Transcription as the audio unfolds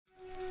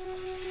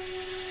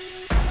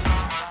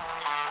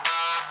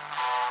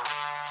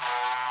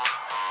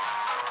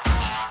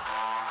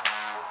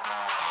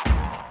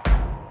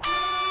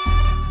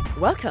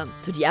Welcome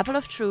to the Apple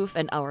of Truth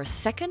and our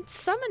second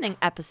summoning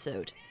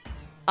episode.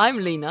 I'm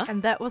Lena.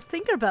 And that was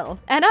Tinkerbell.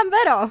 And I'm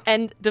Vero.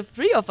 And the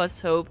three of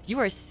us hope you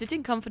are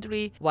sitting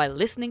comfortably while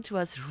listening to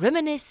us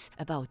reminisce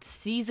about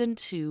Season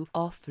 2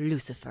 of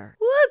Lucifer.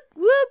 Whoop,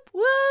 whoop,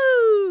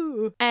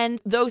 woo! And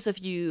those of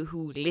you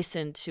who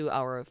listened to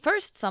our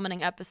first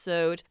summoning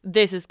episode,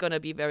 this is gonna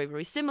be very,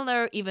 very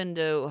similar, even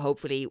though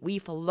hopefully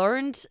we've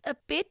learned a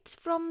bit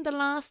from the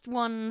last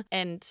one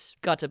and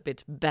got a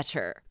bit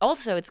better.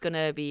 Also, it's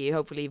gonna be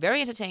hopefully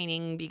very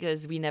entertaining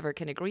because we never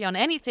can agree on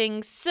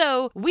anything,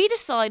 so we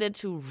decided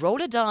to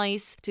roll a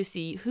dice to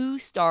see who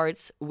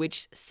starts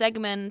which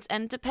segment,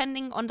 and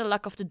depending on the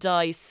luck of the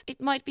dice,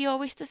 it might be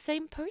always the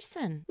same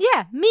person.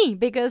 Yeah, me,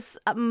 because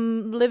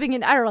I'm living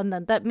in Ireland,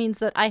 and that means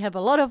that I have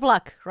a lot of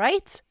luck,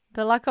 right?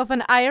 The luck of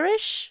an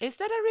Irish? Is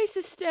that a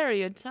racist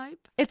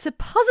stereotype? It's a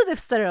positive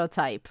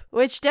stereotype,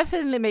 which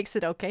definitely makes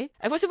it okay.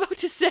 I was about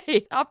to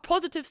say, are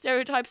positive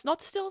stereotypes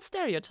not still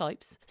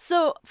stereotypes?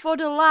 So, for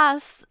the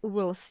last,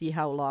 we'll see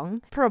how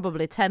long,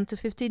 probably 10 to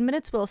 15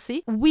 minutes, we'll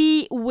see.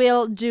 We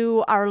will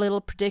do our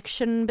little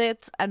prediction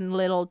bit and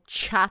little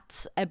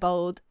chat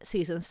about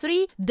Season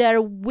 3.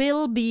 There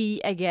will be,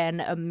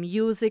 again, a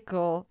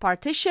musical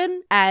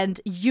partition,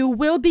 and you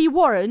will be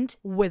warned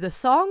with a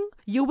song.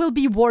 You will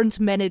be warned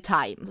many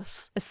times.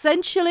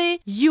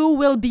 Essentially, you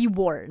will be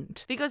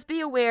warned. Because be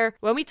aware,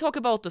 when we talk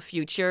about the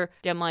future,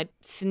 there might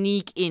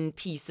sneak in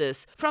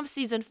pieces from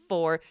Season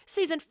 4,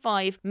 Season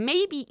 5,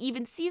 maybe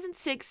even Season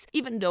 6,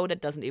 even though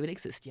that doesn't even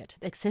exist yet.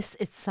 Exists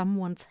in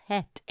someone's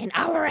head. In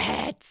our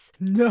heads!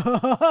 No.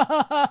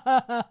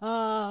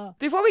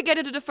 Before we get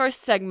into the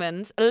first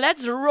segment,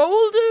 let's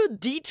roll the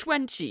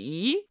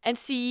D20 and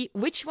see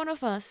which one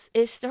of us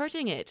is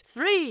starting it.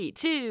 3,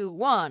 2,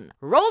 1,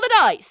 roll the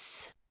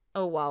dice!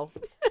 Oh, wow.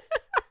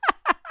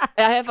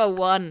 I have a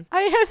 1.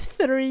 I have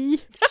 3.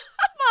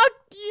 Fuck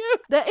you.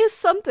 There is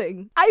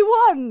something.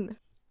 I won.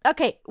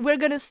 Okay, we're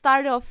gonna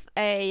start off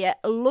a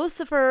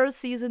Lucifer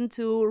Season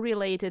 2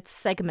 related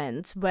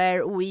segment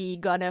where we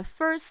gonna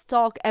first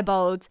talk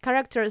about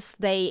characters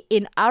they,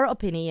 in our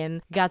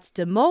opinion, got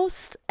the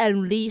most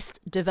and least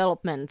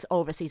development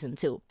over Season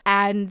 2.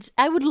 And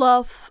I would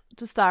love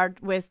to start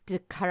with the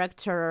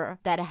character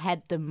that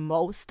had the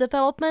most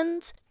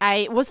development.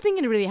 I was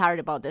thinking really hard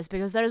about this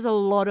because there's a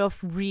lot of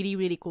really,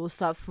 really cool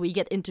stuff. We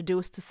get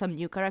introduced to some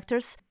new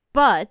characters.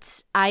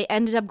 But I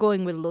ended up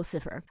going with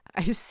Lucifer.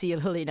 I see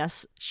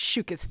Lena's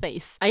shooketh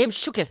face. I am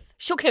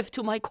shooketh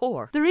to my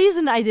core. The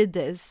reason I did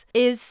this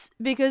is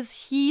because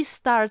he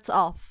starts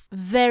off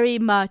very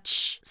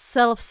much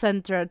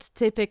self-centered,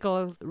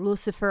 typical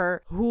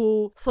Lucifer,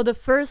 who for the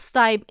first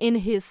time in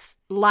his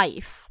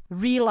life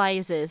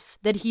realizes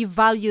that he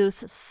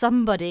values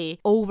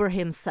somebody over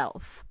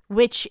himself.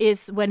 Which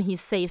is when he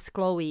saves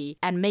Chloe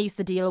and makes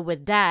the deal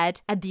with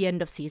Dad at the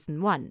end of Season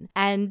 1.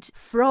 And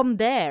from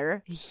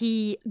there,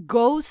 he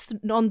goes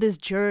on this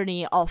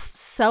journey of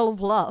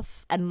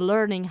self-love and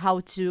learning how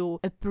to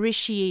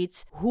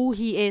appreciate who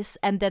he is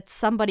and that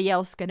somebody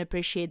else can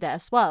appreciate that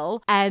as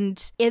well.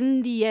 And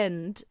in the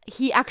end,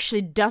 he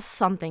actually does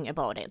something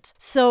about it.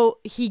 So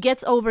he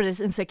gets over his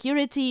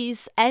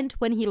insecurities, and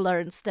when he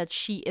learns that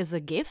she is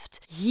a gift,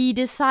 he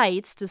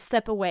decides to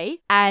step away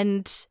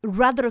and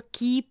rather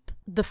keep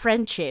the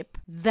friendship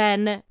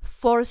than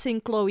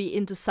forcing Chloe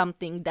into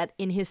something that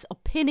in his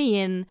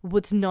opinion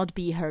would not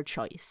be her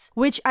choice.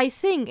 Which I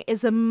think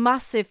is a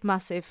massive,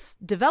 massive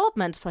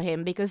development for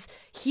him because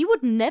he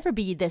would never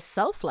be this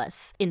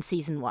selfless in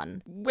Season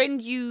 1. When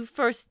you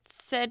first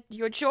said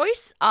your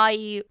choice,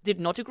 I did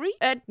not agree,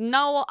 and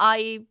now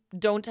I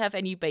don't have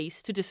any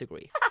base to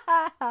disagree.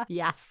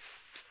 Yes.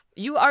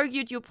 You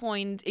argued your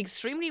point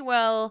extremely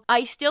well.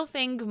 I still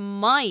think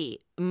my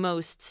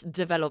most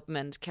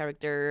development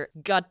character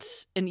got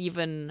an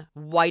even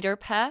wider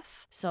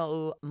path.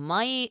 So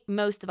my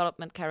most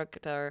development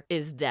character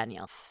is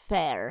Daniel.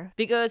 Fair.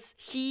 Because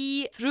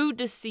he, through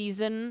this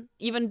season,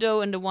 even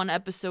though in the one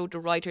episode the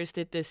writers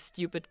did this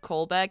stupid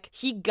callback,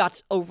 he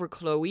got over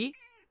Chloe.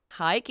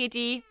 Hi,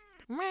 Kitty.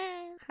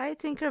 Hi,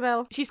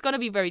 Tinkerbell. She's gonna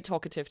be very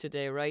talkative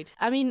today, right?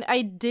 I mean,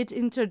 I did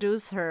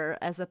introduce her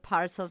as a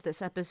part of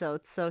this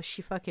episode, so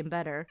she fucking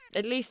better.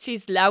 At least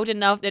she's loud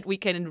enough that we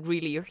can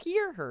really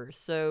hear her,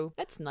 so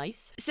that's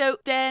nice. So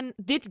Dan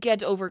did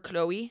get over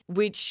Chloe,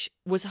 which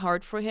was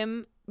hard for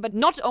him. But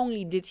not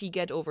only did he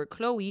get over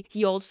Chloe,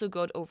 he also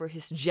got over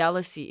his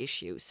jealousy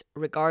issues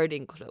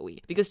regarding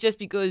Chloe. Because just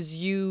because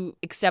you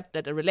accept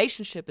that a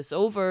relationship is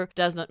over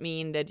does not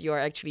mean that you're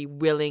actually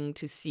willing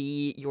to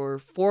see your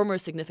former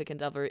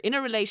significant other in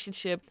a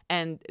relationship.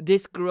 And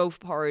this growth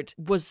part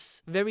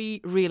was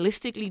very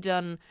realistically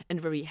done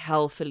and very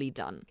healthily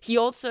done. He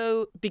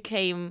also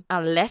became a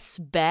less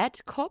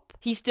bad cop.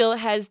 He still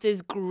has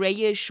this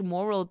grayish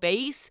moral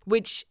base,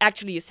 which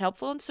actually is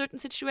helpful in certain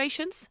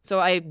situations.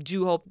 So I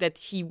do hope that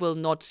he he will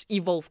not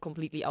evolve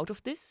completely out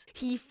of this.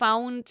 He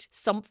found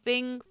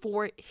something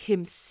for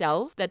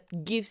himself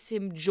that gives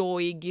him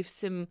joy, gives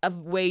him a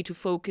way to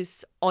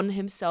focus on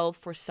himself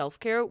for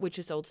self-care, which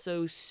is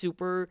also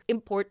super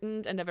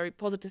important and a very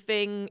positive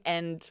thing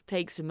and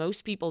takes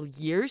most people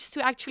years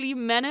to actually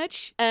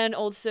manage. And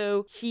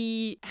also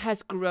he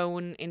has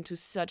grown into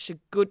such a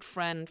good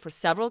friend for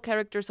several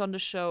characters on the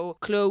show: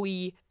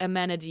 Chloe,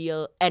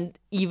 Amenadiel, and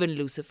even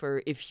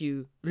Lucifer, if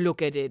you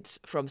look at it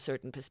from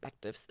certain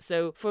perspectives.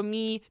 So for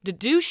me, the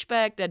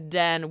douchebag that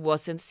Dan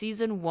was in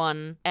season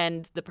 1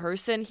 and the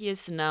person he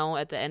is now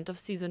at the end of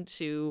season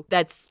 2,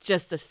 that's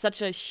just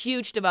such a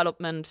huge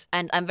development.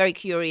 And I'm very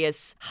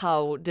curious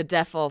how the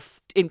death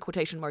of, in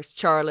quotation marks,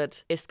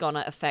 Charlotte is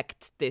gonna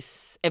affect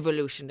this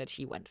evolution that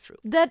he went through.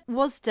 That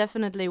was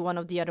definitely one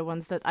of the other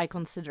ones that I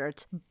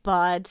considered,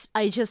 but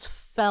I just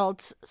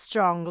felt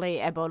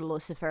strongly about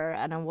Lucifer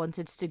and I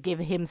wanted to give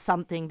him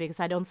something because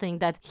I don't think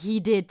that he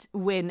did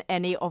win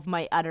any of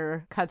my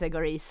other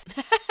categories.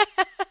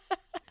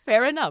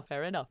 Fair enough,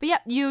 fair enough. But yeah,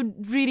 you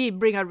really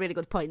bring out really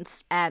good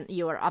points, and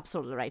you are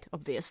absolutely right,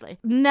 obviously.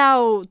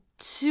 Now,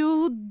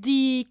 to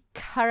the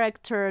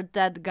character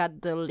that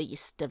got the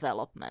least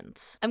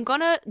development. I'm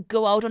gonna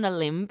go out on a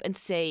limb and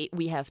say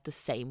we have the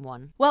same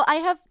one. Well, I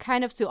have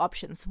kind of two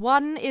options.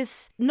 One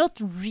is not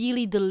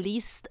really the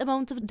least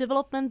amount of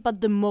development,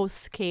 but the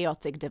most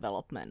chaotic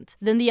development.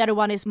 Then the other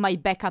one is my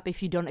backup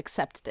if you don't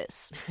accept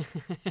this.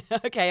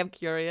 Okay, I'm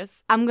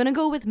curious. I'm gonna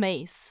go with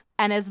Mace.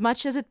 And as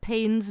much as it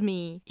pains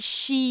me,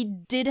 she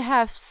did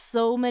have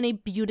so many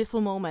beautiful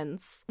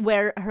moments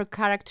where her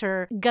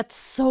character got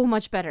so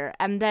much better.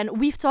 And then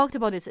we've talked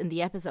about it in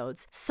the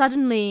episodes.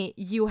 Suddenly,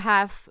 you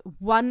have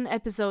one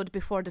episode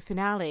before the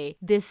finale,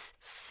 this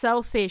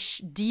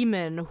selfish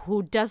demon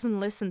who doesn't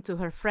listen to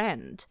her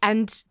friend.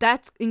 And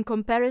that, in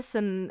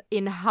comparison,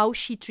 in how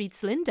she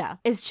treats Linda,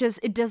 it's just,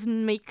 it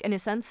doesn't make any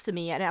sense to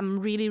me. And I'm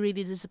really,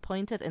 really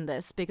disappointed in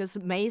this because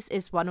Mace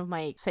is one of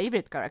my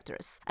favorite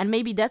characters. And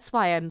maybe that's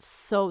why I'm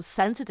so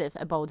sensitive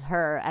about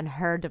her and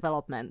her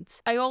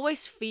development. I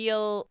always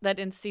feel that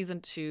in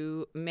season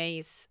 2,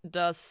 Mace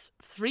does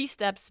 3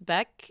 steps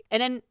back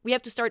and then we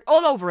have to start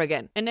all over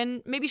again. And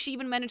then maybe she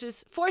even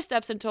manages 4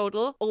 steps in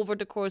total over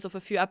the course of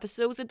a few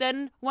episodes, and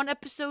then one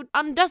episode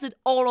undoes it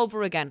all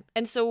over again.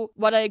 And so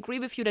what I agree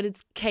with you that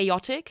it's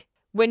chaotic.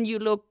 When you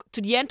look to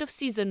the end of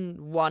season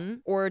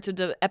 1 or to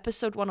the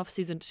episode 1 of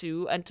season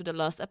 2 and to the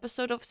last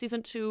episode of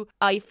season 2,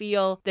 I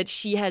feel that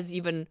she has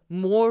even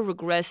more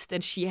regressed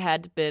than she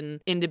had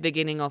been in the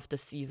beginning of the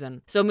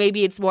season. So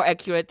maybe it's more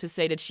accurate to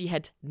say that she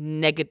had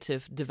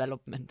negative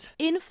development.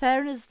 In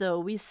fairness, though,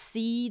 we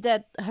see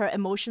that her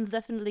emotions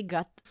definitely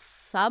got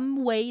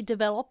some way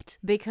developed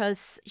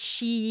because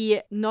she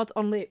not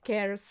only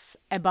cares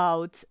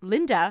about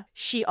Linda,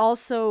 she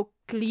also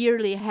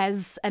clearly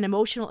has an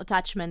emotional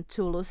attachment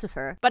to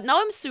Lucifer. But now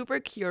I'm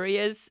super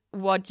curious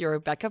what your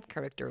backup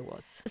character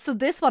was. So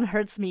this one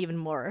hurts me even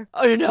more.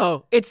 Oh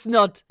no, it's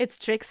not. It's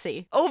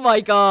Trixie. Oh my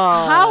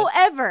god.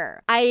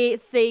 However, I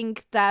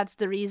think that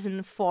the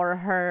reason for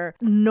her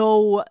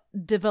no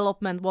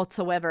development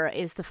whatsoever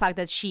is the fact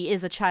that she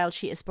is a child.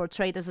 She is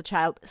portrayed as a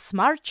child,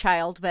 smart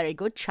child, very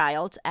good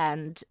child,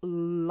 and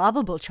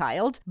lovable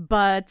child,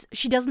 but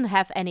she doesn't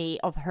have any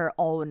of her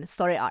own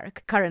story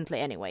arc, currently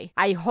anyway.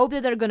 I hope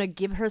that they're gonna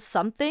give her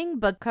something,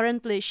 but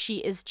currently she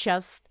is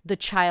just the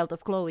child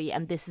of Chloe,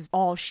 and this is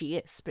all she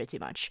is, pretty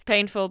much.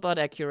 Painful but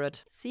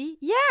accurate. See?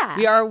 Yeah.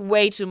 We are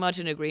way too much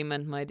in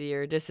agreement, my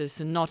dear. This is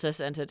not as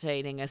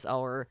entertaining as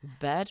our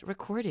bad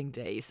recording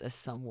days, as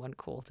someone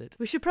called it.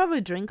 We should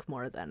probably drink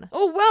more then.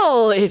 Oh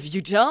well, if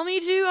you tell me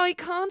to, I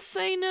can't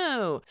say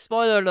no.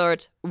 Spoiler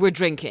alert, we're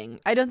drinking.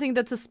 I don't think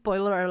that's a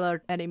spoiler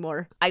alert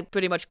anymore. I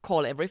pretty much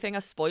call everything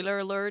a spoiler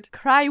alert.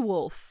 Cry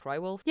wolf. Cry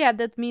wolf? Yeah,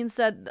 that means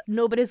that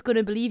nobody's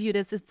gonna believe you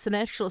that it's an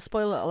actual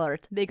spoiler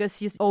alert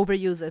because you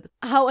overuse it.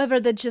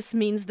 However, that just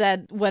means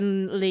that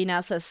when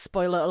Lena says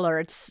spoiler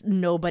alerts,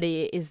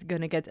 nobody is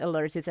gonna get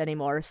alerted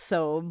anymore.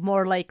 So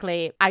more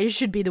likely, I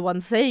should be the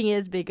one saying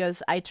it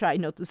because I try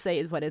not to say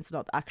it when it's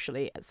not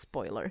actually a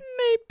spoiler.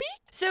 Maybe.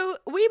 So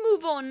we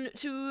move on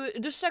to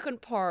the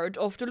second part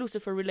of the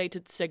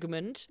Lucifer-related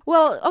segment.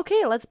 Well,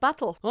 okay, let's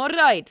battle. All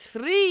right,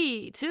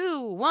 3,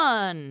 2,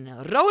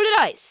 1, roll the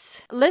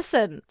dice.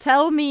 Listen,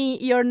 tell me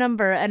your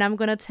number and I'm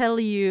gonna tell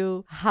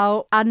you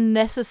how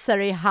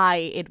unnecessary high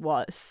it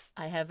was.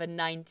 I have a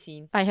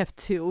 19. I have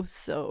 2,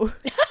 so...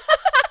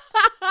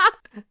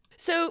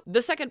 So,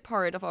 the second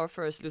part of our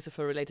first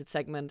Lucifer-related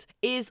segment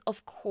is,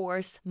 of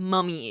course,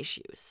 mommy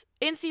issues.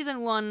 In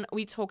season 1,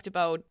 we talked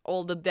about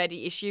all the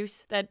daddy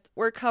issues that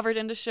were covered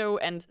in the show,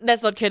 and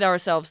let's not kid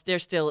ourselves, there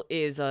still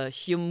is a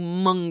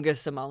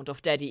humongous amount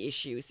of daddy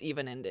issues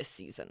even in this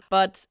season.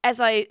 But as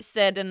I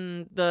said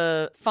in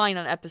the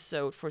final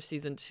episode for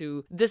season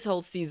 2, this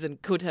whole season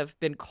could have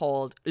been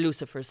called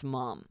Lucifer's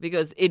mom,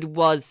 because it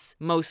was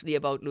mostly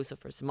about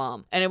Lucifer's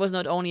mom. And it was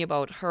not only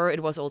about her,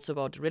 it was also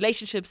about the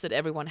relationships that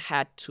everyone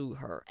had to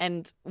her.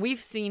 And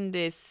we've seen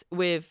this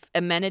with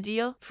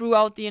Amenadiel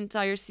throughout the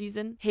entire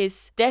season.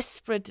 His desperate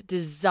desperate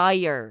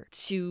desire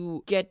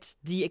to get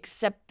the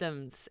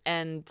acceptance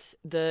and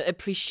the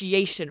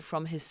appreciation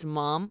from his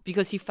mom,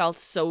 because he felt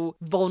so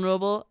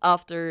vulnerable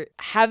after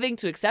having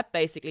to accept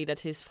basically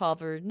that his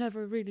father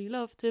never really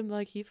loved him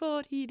like he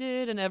thought he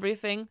did and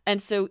everything.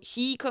 And so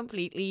he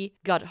completely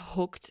got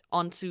hooked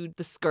onto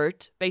the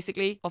skirt,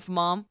 basically, of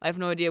mom. I have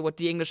no idea what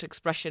the English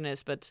expression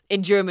is, but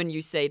in German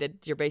you say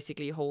that you're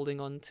basically holding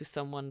on to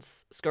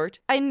someone's skirt.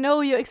 I know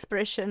your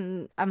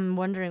expression. I'm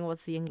wondering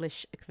what's the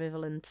English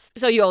equivalent.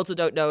 So you also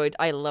don't know it.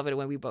 I love it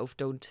when we both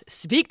don't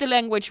speak the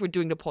language. We're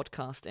doing the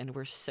podcast and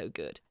we're so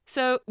good.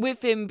 So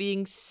with him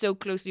being so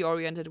closely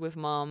oriented with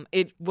mom,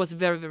 it was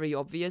very, very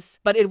obvious,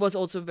 but it was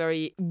also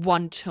very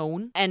one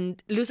tone.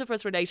 And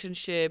Lucifer's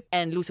relationship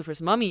and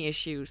Lucifer's mommy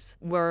issues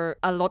were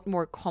a lot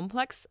more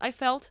complex, I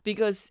felt,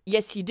 because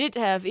yes, he did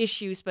have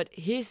issues, but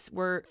his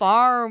were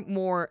far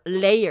more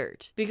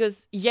layered.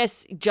 Because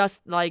yes,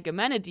 just like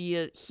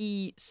Amenadiel,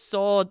 he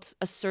sought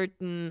a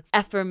certain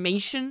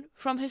affirmation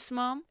from his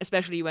mom,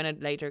 especially when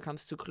it later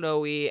comes to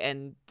Chloe,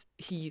 and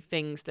he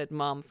thinks that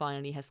mom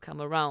finally has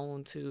come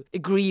around to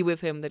agree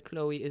with him that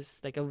Chloe is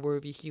like a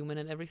worthy human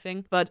and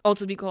everything. But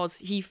also because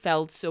he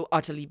felt so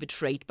utterly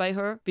betrayed by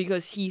her,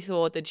 because he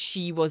thought that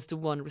she was the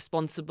one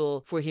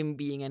responsible for him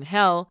being in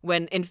hell,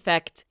 when in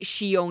fact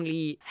she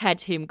only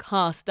had him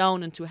cast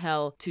down into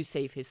hell to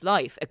save his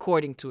life,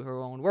 according to her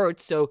own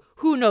words. So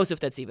who knows if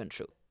that's even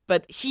true.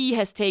 But he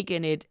has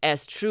taken it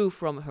as true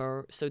from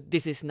her, so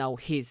this is now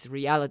his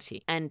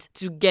reality. And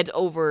to get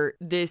over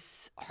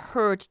this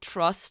hurt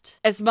trust,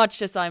 as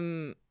much as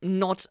I'm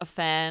not a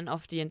fan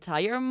of the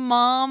entire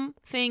mom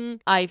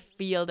thing, I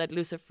feel that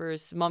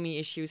Lucifer's mommy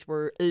issues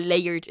were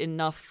layered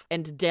enough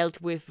and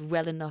dealt with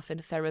well enough in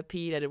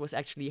therapy that it was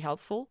actually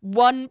helpful.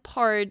 One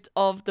part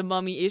of the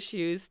mommy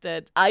issues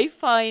that I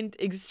find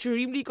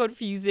extremely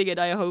confusing, and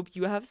I hope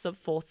you have some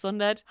thoughts on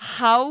that.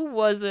 How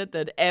was it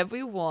that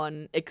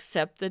everyone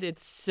accepted it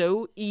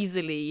so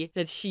easily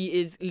that she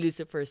is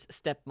Lucifer's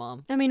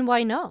stepmom? I mean,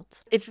 why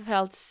not? It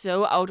felt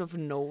so out of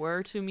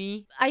nowhere to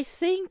me. I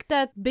think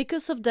that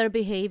because of their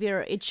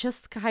behavior, it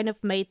just kind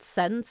of made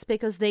sense,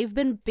 because they've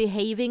been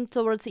behaving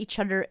towards each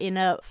other in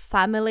a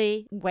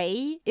family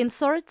way, in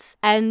sorts.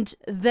 And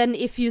then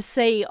if you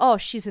say, oh,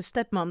 she's a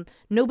stepmom,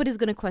 nobody's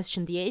gonna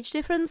question the age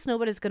difference,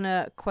 nobody's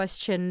gonna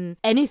question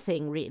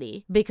anything,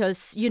 really,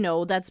 because, you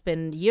know, that's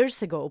been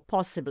years ago,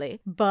 possibly.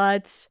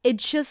 But it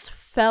just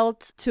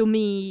felt to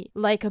me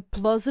like a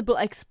plausible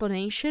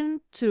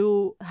explanation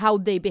to how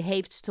they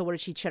behaved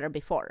towards each other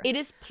before. It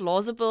is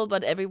plausible,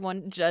 but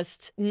everyone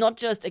just, not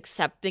just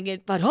accepting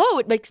it, but oh,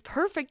 it makes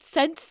perfect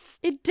sense.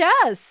 It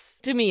does.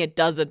 To me, it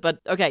doesn't, but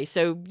okay,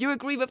 so you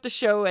agree with the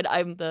show and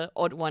I'm the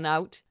odd one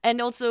out.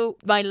 And also,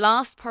 my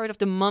last part of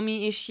the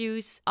mommy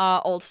issues are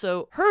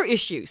also her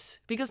issues.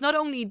 Because not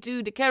only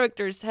do the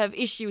characters have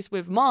issues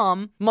with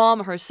mom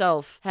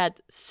herself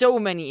had so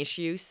many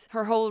issues.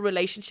 Her whole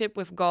relationship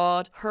with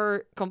God,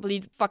 her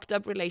complete fucked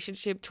up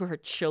relationship to her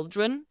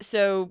children.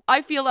 So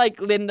I feel like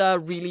Linda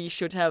really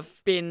should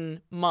have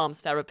been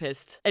mom's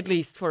therapist, at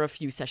least for a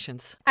few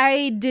sessions.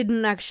 I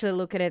didn't actually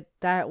look at it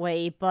that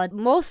way, but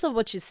most of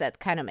what you said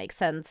kind of makes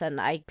sense, and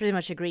I pretty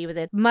much agree with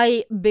it.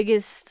 My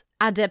biggest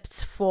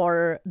adept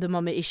for the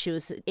mommy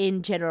issues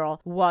in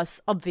general was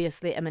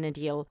obviously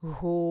Amenadiel,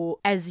 who,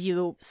 as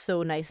you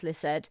so nicely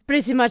said,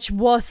 pretty much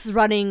was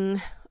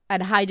running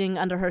and hiding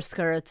under her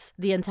skirt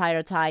the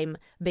entire time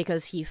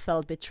because he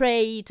felt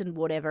betrayed and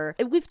whatever.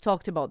 We've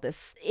talked about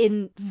this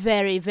in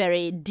very,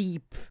 very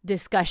deep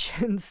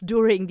discussions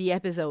during the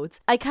episodes.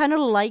 I kind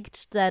of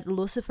liked that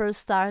Lucifer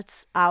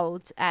starts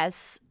out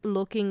as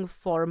looking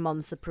for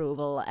mom's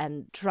approval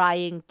and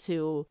trying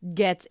to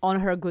get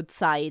on her good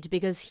side,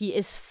 because he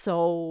is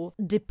so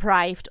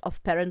deprived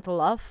of parental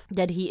love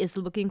that he is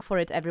looking for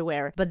it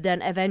everywhere. But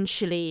then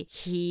eventually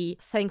he,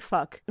 thank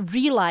fuck,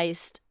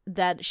 realized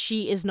that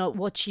she is not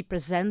what she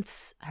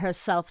presents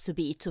herself to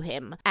be to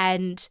him,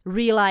 and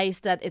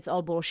realized that it's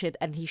all bullshit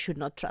and he should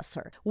not trust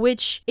her.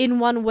 Which, in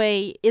one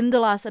way, in the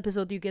last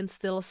episode, you can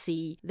still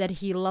see that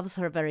he loves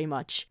her very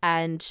much,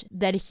 and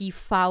that he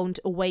found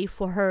a way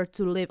for her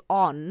to live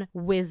on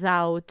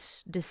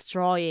without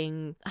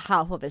destroying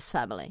half of his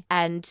family.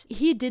 And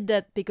he did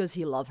that because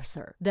he loves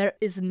her. There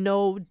is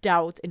no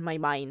doubt in my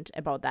mind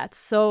about that.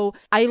 So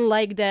I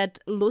like that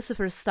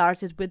Lucifer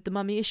started with the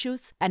mommy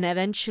issues and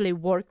eventually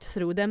worked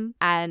through them,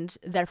 and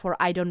therefore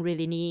I don't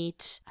really need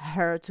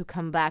her to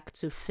come back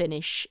to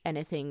finish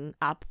anything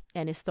up,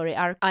 any story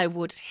arc. I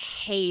would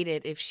hate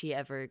it if she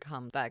ever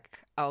come back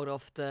out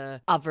of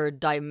the other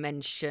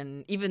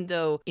dimension, even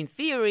though in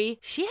theory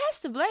she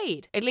has the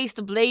blade. At least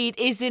the blade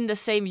is in the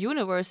same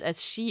universe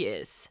as she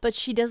is. But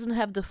she doesn't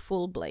have the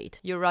full blade.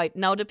 You're right.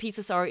 Now the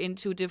pieces are in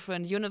two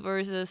different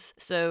universes,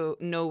 so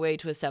no way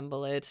to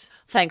assemble it.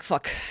 Thank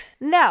fuck.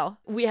 Now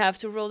we have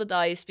to roll the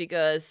dice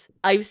because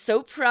I'm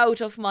so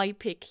proud of my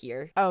pick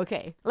here.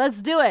 Okay,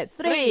 let's do it.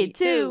 3,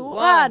 2,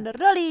 1,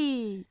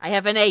 rolly! I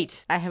have an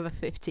 8. I have a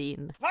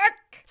 15.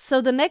 Fuck! back.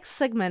 So the next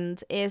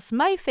segment is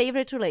my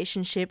favorite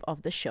relationship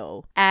of the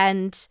show.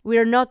 And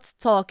we're not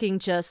talking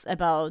just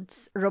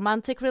about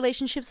romantic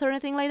relationships or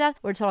anything like that.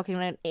 We're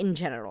talking in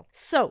general.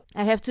 So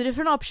I have two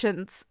different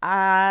options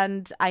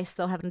and I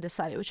still haven't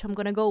decided which I'm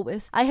gonna go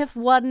with. I have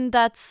one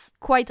that's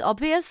quite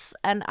obvious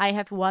and I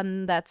have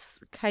one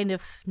that's kind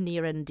of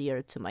near and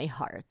dear to my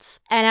heart.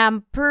 And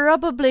I'm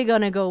probably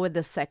gonna go with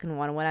the second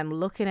one when I'm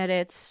looking at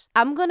it.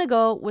 I'm gonna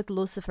go with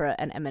Lucifer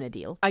and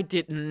Amenadiel. I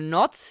did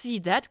not see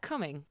that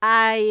coming.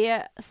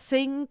 I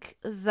think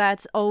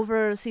that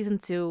over season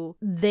 2,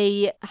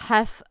 they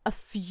have a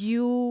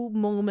few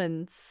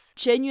moments,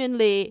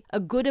 genuinely a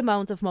good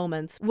amount of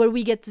moments, where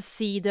we get to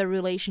see their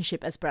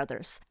relationship as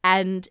brothers.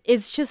 And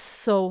it's just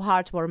so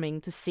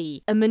heartwarming to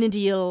see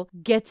Amenadiel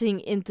getting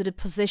into the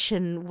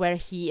position where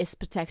he is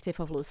protective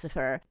of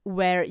Lucifer,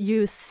 where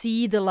you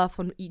see the love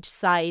on each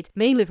side,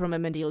 mainly from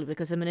Amenadiel,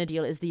 because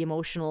Amenadiel is the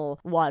emotional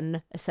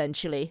one,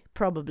 essentially,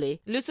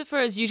 probably. Lucifer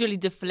is usually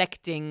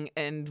deflecting,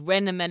 and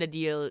when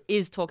Amenadiel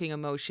is talking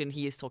emotion,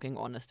 he is talking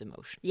honest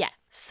emotion. Yeah.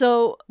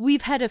 So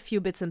we've had a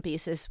few bits and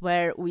pieces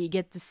where we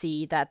get to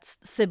see that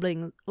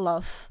sibling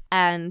love,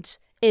 and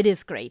it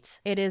is great.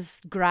 It is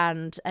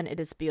grand and it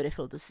is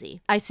beautiful to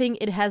see. I think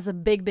it has a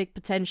big, big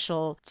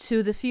potential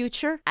to the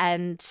future,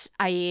 and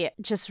I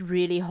just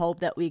really hope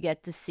that we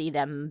get to see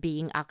them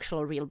being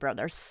actual real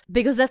brothers,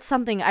 because that's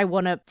something I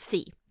want to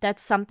see.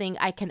 That's something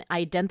I can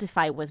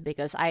identify with,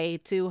 because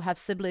I too have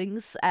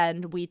siblings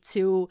and we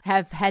too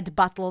have had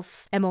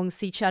battles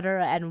amongst each other,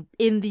 and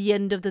in the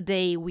end of the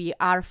day we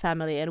are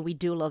family and we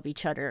do love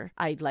each other,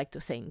 I'd like to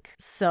think.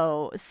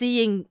 So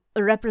seeing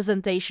a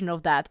representation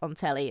of that on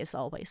telly is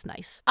always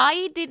nice.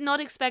 I did not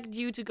expect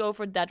you to go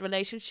for that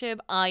relationship.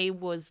 I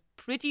was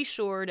pretty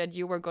sure that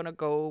you were gonna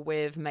go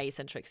with Mace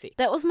and Trixie.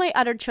 That was my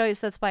other choice,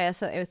 that's why I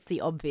said it's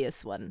the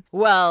obvious one.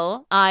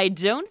 Well, I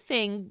don't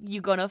think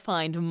you're gonna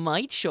find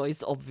my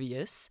choice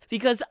obvious,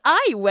 because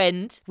I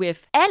went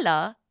with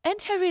Ella and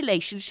her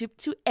relationship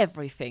to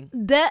everything.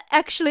 That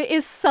actually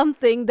is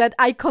something that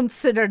I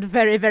considered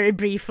very, very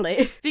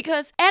briefly.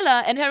 Because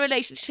Ella and her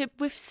relationship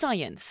with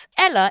science,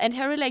 Ella and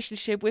her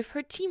relationship with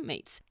her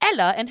teammates,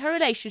 Ella and her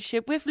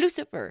relationship with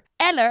Lucifer,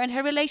 Ella and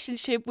her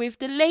relationship with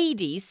the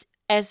ladies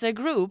as a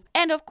group,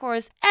 and of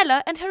course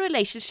Ella and her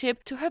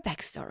relationship to her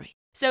backstory.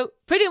 So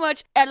pretty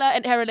much Ella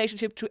and her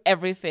relationship to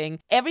everything.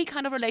 Every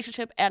kind of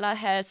relationship Ella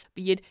has,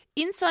 be it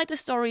inside the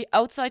story,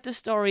 outside the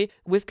story,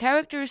 with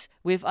characters,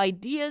 with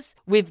ideas,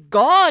 with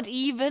God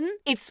even.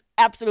 It's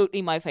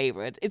absolutely my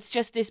favorite. It's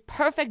just this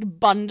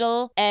perfect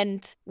bundle.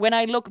 And when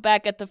I look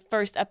back at the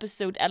first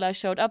episode, Ella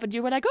showed up and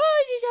you were like,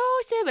 oh,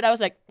 she's awesome. And I was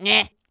like,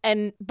 nah.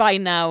 And by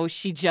now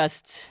she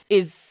just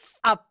is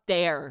up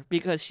there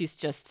because she's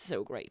just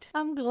so great.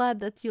 I'm glad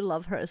that you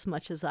love her as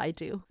much as I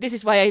do. This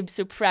is why I'm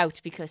so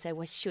proud, because I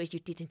was sure you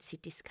didn't see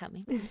this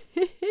coming.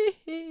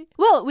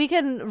 Well, we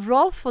can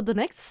roll for the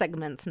next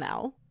segment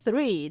now.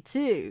 3,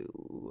 2,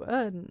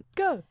 1,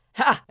 go.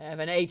 Ha! I have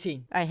an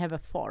 18. I have a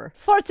 4.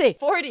 40!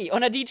 40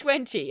 on a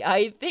d20.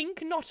 I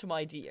think not,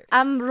 my dear.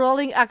 I'm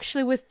rolling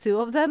actually with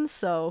 2 of them,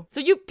 so... So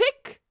you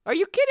pick? Are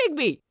you kidding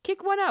me?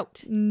 Kick one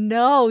out.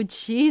 No,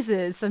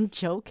 Jesus, I'm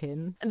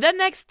joking. The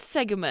next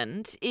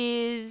segment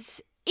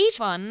is...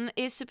 Each one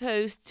is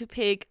supposed to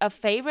pick a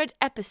favorite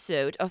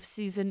episode of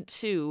season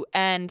 2,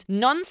 and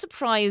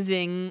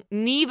non-surprising,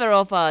 neither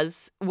of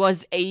us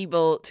was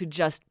able to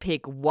just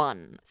pick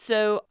one.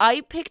 So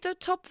I picked a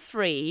top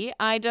 3.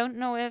 I don't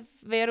know if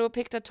Vero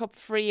picked a top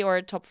 3 or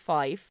a top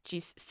 5.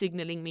 She's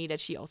signaling me that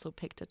she also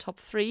picked a top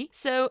 3.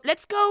 So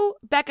let's go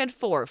back and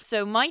forth.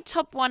 So my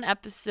top 1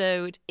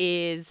 episode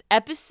is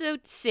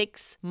episode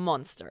 6,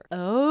 Monster.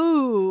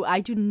 Oh,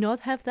 I do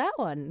not have that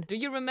one. Do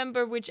you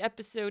remember which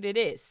episode it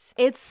is?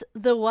 It's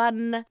the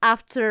one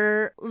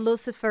after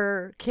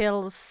Lucifer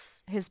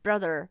kills his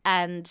brother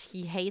and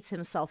he hates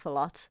himself a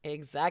lot.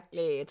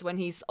 Exactly. It's when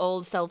he's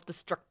all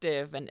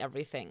self-destructive and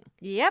everything.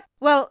 Yep.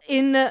 Well,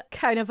 in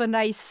kind of a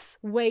nice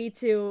way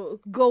to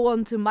go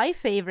on to my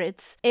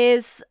favorites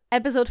is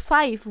episode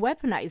 5,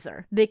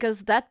 Weaponizer,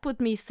 because that put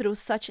me through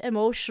such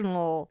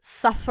emotional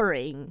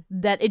suffering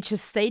that it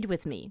just stayed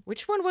with me.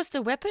 Which one was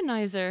the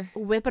Weaponizer?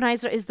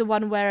 Weaponizer is the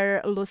one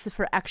where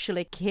Lucifer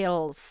actually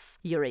kills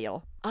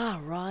Uriel.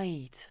 Ah,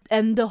 right.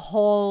 And the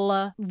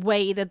whole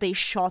way that they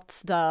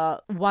shot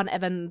the one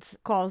event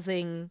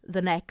causing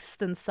the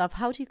next and stuff.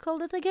 How do you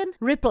call it again?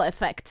 Ripple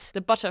effect. The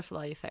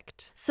butterfly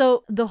effect.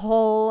 So the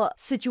whole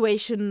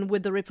situation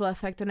with the ripple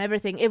effect and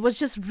everything, it was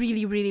just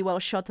really, really well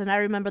shot. And I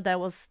remember there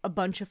was a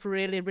bunch of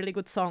really, really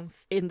good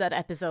songs in that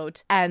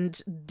episode. And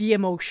the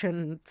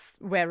emotions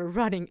were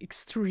running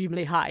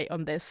extremely high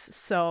on this.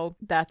 So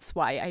that's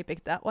why I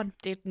picked that one.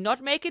 Did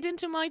not make it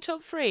into my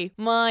top 3.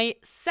 My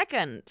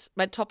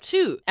top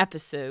 2 2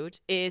 episode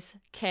is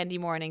Candy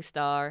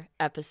Morningstar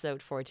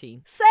episode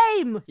 14.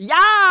 Same!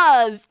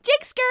 Yes!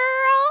 Jinx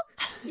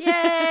girl!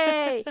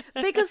 Yay!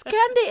 Because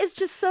Candy is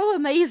just so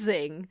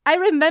amazing. I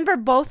remember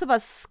both of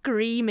us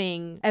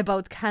screaming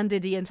about Candy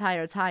the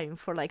entire time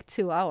for like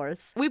 2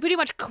 hours. We pretty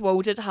much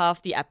quoted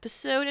half the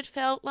episode, it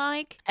felt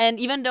like. And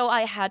even though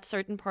I had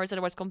certain parts that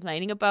I was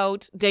complaining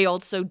about, they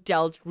also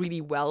dealt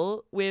really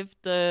well with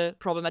the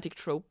problematic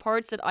trope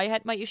parts that I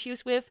had my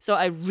issues with. So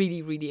I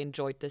really, really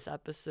enjoyed this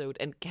episode.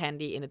 And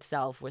Candy in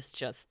itself was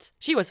just...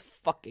 she was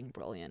fucking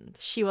brilliant.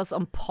 She was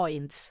on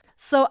point.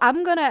 So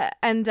I'm gonna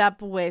end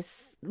up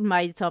with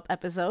my top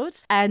episode,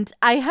 and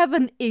I have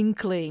an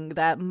inkling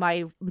that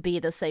might be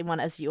the same one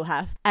as you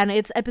have, and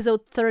it's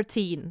episode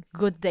 13,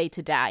 Good Day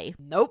to Die.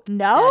 Nope.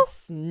 No?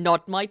 That's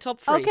not my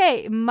top 3.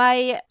 Okay,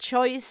 my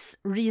choice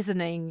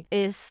reasoning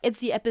is it's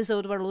the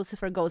episode where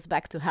Lucifer goes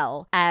back to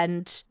hell,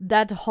 and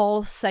that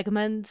whole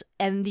segment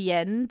and the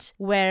end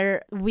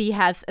where we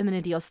have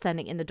Amenadiel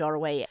standing in the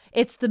doorway.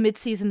 It's the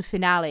mid-season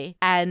finale,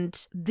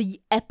 and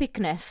the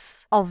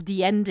epicness of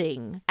the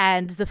ending,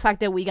 and the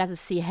fact that we got to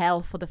see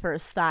hell for the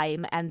first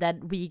time, and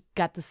that we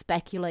got to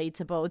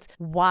speculate about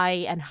why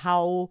and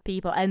how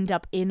people end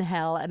up in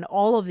hell and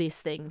all of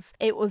these things.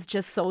 It was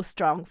just so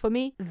strong for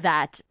me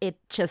that it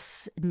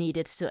just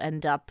needed to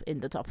end up in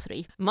the top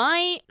 3.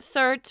 My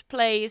third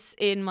place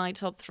in my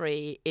top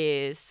 3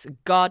 is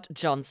God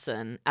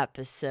Johnson,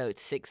 episode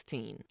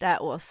 16.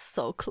 That was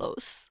so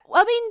close.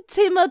 I mean,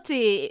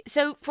 Timothy.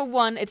 So, for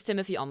one, it's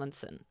Timothy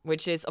Amundsen,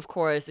 which is, of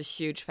course, a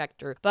huge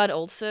factor. But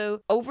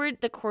also, over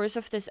the course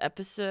of this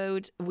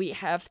episode, we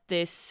have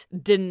this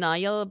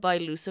denial by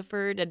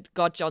Lucifer that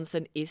God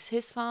Johnson is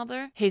his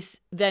father,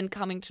 his then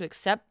coming to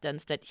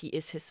acceptance that he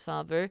is his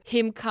father,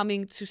 him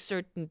coming to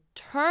certain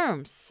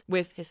terms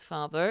with his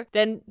father,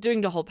 then doing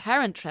the whole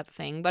parent trap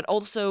thing, but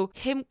also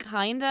him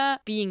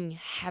kinda being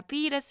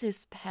happy that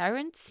his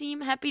parents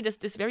seem happy. There's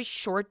this very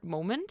short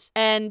moment.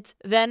 And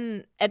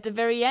then at the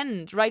very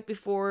end, right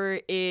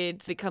before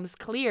it becomes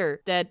clear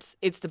that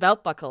it's the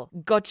belt buckle,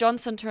 God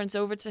Johnson turns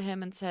over to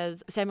him and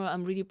says, Samuel,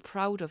 I'm really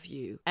proud of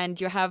you.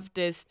 And you have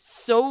this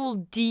soul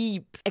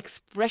deep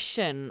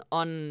expression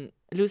on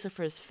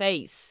Lucifer's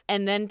face,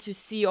 and then to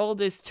see all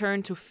this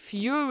turn to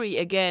fury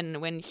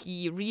again when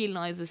he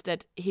realizes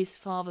that his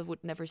father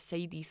would never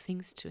say these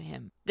things to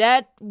him.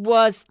 That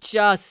was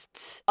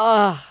just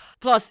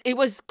plus it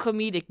was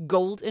comedic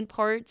gold in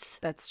parts.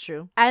 That's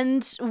true.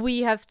 And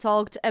we have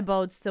talked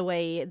about the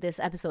way this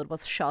episode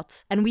was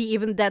shot, and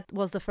that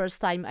was the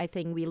first time I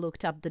think we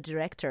looked up the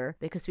director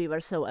because we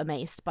were so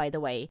amazed by the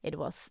way it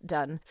was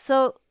done.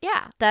 So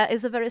yeah, that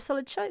is a very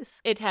solid choice.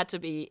 It had to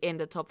be in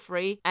the top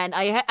 3, and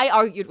I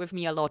argued with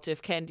me a lot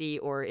if Candy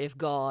or if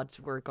God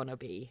were gonna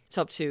be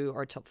top 2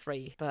 or top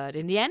 3. But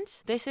in the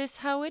end, this is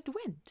how it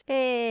went.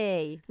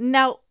 Hey.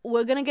 Now,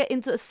 we're gonna get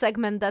into a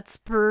segment that's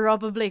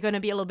probably gonna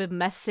be a little bit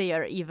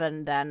messier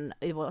even than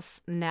it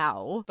was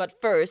now.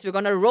 But first, we're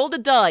gonna roll the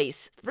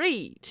dice.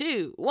 3,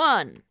 2,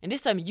 1. And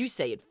this time you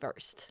say it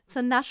first. It's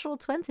a natural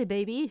 20,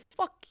 baby.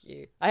 Fuck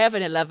you. I have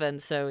an 11,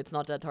 so it's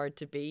not that hard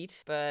to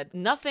beat. But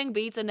nothing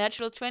beats a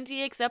natural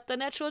 20 except a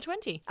natural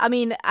 20. I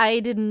mean,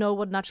 I didn't know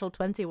what natural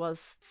 20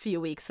 was a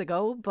few weeks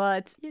ago,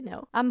 but, you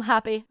know, I'm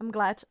happy. I'm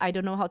glad. I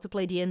don't know how to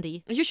play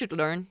D&D. You should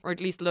learn, or at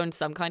least learn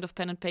some kind of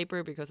pen and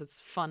paper, because it's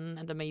fun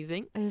and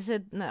amazing. Is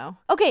it? No.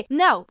 Okay,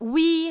 now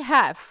we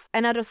have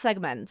another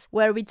segment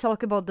where we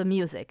talk about the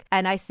music.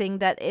 And I think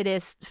that it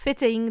is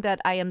fitting that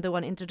I am the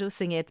one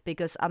introducing it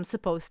because I'm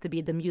supposed to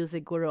be the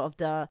music guru of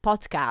the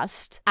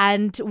podcast.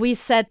 And we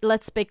said,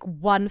 let's pick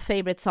one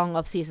favorite song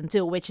of season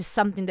 2, which is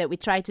something that we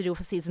tried to do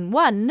for season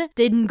 1.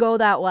 Didn't go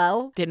that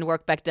well. Didn't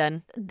work back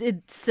then.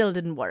 It still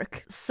didn't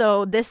work.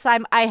 So this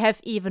time I have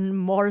even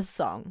more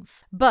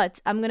songs.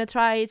 But I'm gonna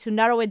try to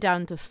narrow it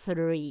down to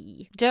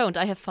 3. Don't,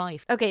 I have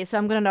 5. Okay, so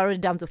I'm gonna narrow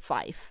it down to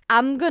 5.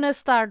 I'm gonna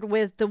start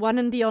with the one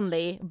and the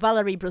only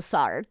Valerie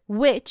Broussard,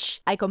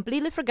 which I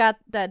completely forgot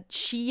that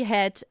she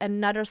had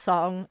another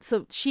song.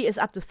 So she is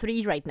up to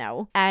 3 right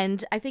now.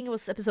 And I think it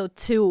was episode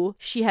 2,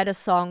 she had a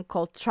song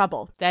called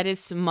Trouble. That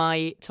is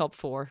my top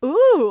 4.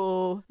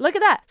 Ooh, look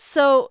at that.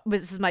 So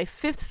this is my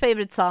 5th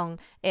favorite song,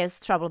 is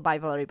Trouble by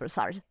Valerie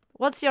Broussard.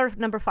 What's your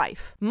number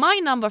 5? My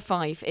number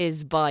 5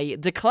 is by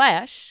The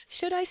Clash.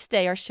 Should I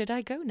stay or should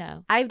I go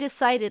now? I've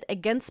decided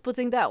against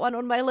putting that one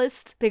on my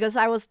list because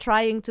I was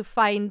trying to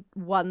find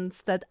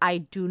ones that I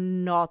do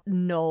not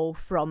know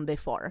from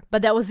before.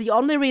 But that was the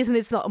only reason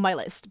it's not on my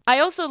list. I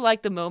also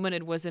liked the moment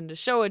it was in the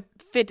show. It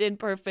fit in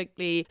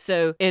perfectly,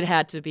 so it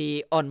had to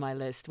be on my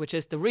list, which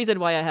is the reason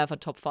why I have a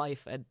top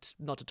 5 and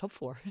not a top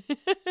 4.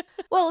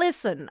 Well,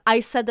 listen,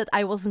 I said that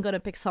I wasn't gonna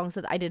pick songs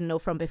that I didn't know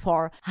from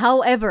before.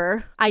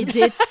 However, I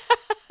did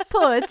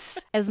put,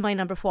 as my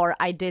number 4,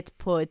 I did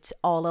put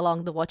All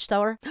Along the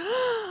Watchtower.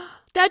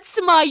 That's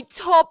my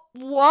top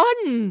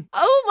 1.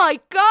 Oh my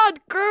god,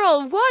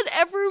 girl,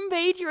 whatever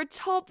made your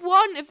top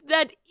 1 if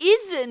that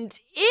isn't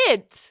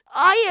it?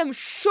 I am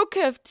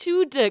shooketh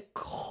to the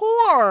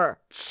core.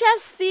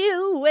 Just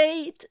you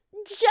wait.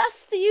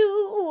 Just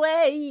you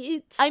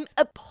wait. I'm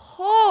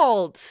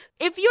appalled.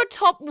 If your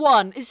top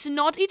one is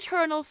not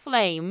Eternal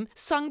Flame,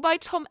 sung by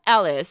Tom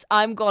Ellis,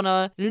 I'm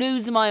gonna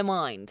lose my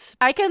mind.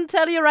 I can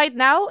tell you right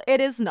now,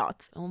 it is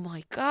not. Oh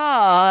my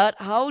god,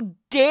 how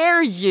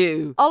dare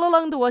you? All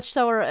Along the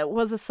Watchtower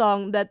was a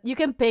song that you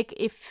can pick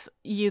if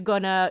you're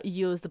gonna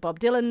use the Bob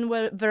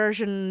Dylan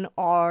version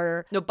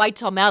or... No, by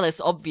Tom Ellis,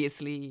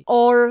 obviously.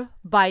 Or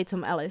by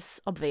Tom Ellis,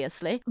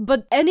 obviously.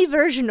 But any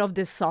version of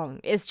this song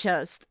is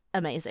just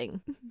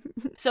amazing.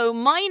 So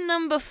my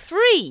number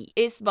 3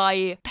 is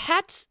by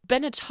Pat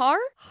Benatar,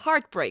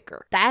 Heartbreaker.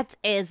 That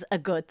is a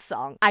good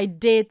song. I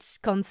did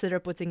consider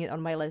putting it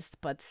on my list,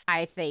 but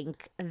I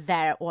think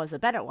there was a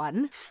better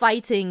one.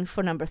 Fighting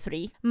for number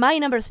 3. My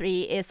number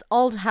 3 is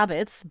Old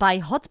Habits by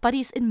Hot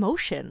Buddies in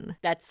Motion.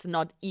 That's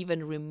not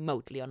even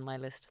remotely on my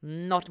list.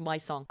 Not my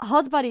song.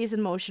 Hot Buddies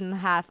in Motion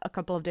have a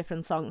couple of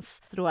different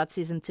songs throughout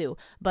season 2,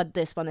 but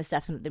this one is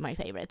definitely my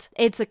favorite.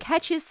 It's a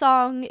catchy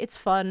song, it's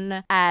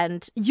fun,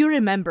 and you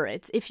remember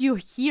it. If you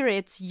hear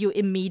it, you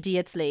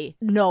immediately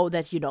know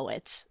that you know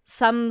it.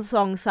 Some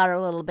songs are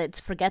a little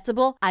bit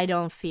forgettable. I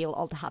don't feel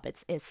Old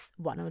Habits is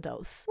one of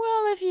those.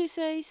 Well, if you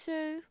say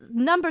so.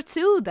 Number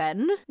 2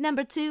 then.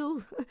 Number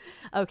 2.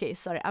 Okay,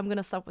 sorry, I'm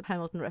gonna stop with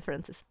Hamilton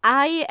references.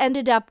 I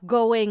ended up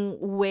going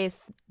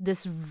with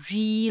this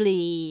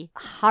really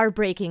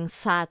heartbreaking,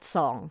 sad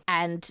song.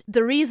 And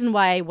the reason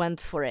why I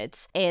went for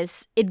it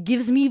is it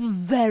gives me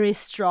very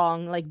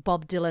strong, like,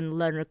 Bob Dylan,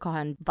 Leonard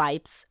Cohen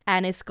vibes.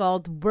 And it's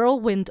called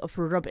Whirlwind of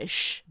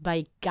Rubbish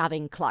by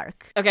Gavin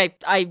Clark. Okay,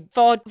 I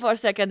thought for a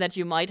second that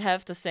you might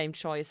have the same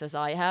choice as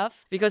I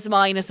have, because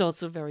mine is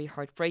also very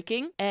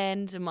heartbreaking.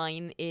 And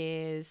mine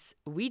is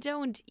We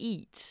Don't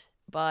Eat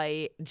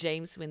by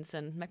James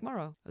Vincent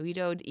McMorrow. We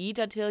don't eat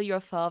until your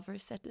father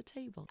set the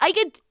table. I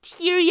get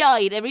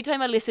teary-eyed every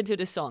time I listen to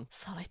this song.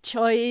 Solid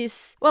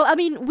choice. Well, I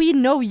mean, we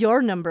know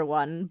your number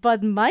 1,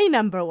 but my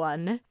number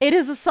 1, it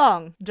is a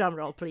song.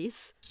 Drumroll,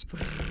 please.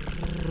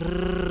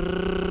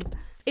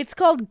 It's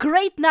called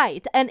Great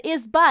Night and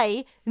is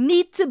by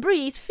Need to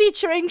Breathe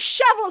featuring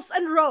Shovels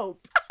and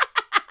Rope.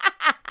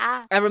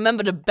 I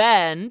remember the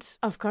band.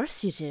 Of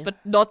course you do.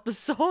 But not the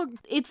song.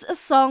 It's a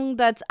song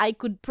that I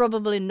could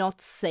probably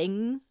not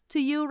sing to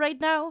you right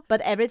now,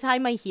 but every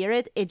time I hear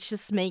it, it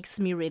just makes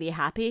me really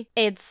happy.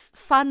 It's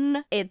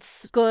fun,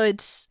 it's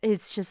good,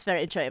 it's just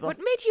very enjoyable. What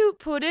made you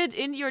put it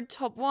in your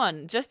top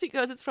 1? Just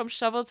because it's from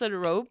Shovels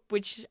and Rope,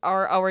 which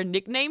are our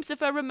nicknames,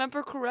 if I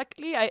remember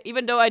correctly?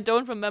 Even though I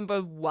don't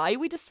remember why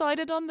we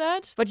decided on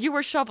that. But you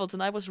were Shovels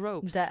and I was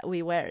Ropes. That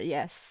we were,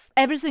 yes.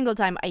 Every single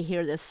time I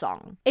hear this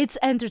song, it's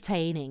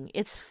entertaining,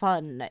 it's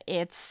fun,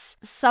 it's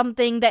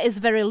something that is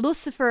very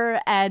Lucifer,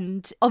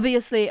 and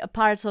obviously a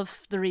part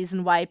of the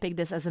reason why I picked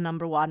this as a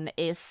number 1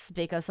 is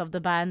because of the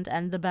band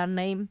and the band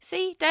name.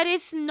 See, that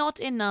is not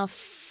enough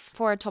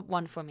for a top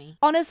 1 for me.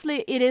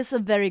 Honestly, it is a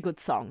very good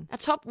song. A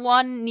top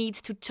 1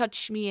 needs to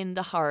touch me in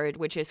the heart,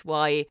 which is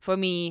why, for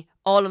me,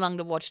 All Along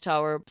the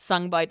Watchtower,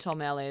 sung by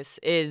Tom Ellis,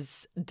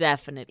 is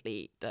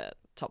definitely the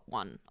top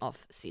 1 of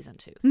season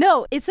 2.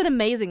 No, it's an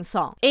amazing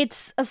song.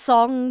 It's a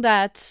song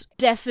that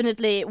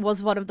definitely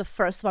was one of the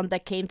first ones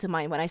that came to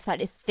mind when I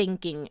started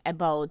thinking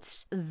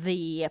about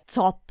the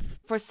top.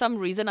 For some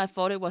reason, I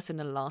thought it was in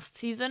the last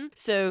season.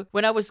 So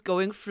when I was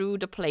going through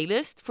the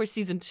playlist for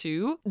season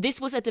 2,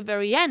 this was at the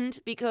very end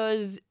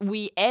because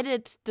we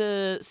added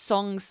the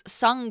songs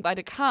sung by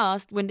the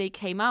cast when they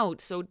came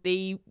out. So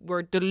they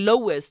were the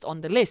lowest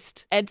on the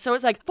list. And so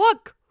it's like,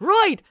 fuck!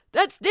 Right,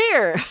 that's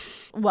there.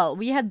 Well,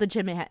 we had the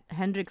Jimi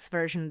Hendrix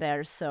version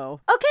there,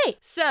 so... Okay.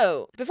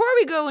 So, before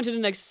we go into the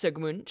next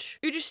segment,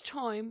 it is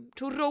time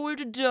to roll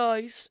the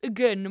dice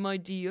again, my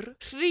dear.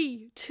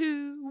 3,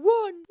 2, 1.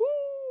 Woo!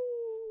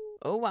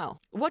 Oh, wow.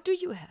 What do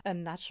you have? A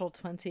natural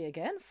 20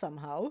 again,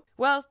 somehow.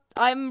 Well,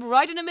 I'm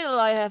right in the middle.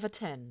 I have a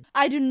 10.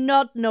 I do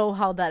not know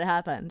how that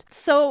happened.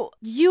 So,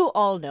 you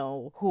all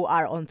know who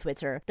are on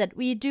Twitter that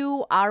we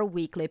do our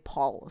weekly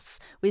polls.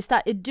 We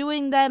started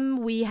doing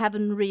them. We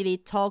haven't really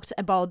talked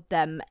about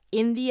them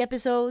in the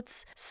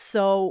episodes.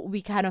 So,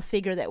 we kind of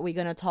figured that we're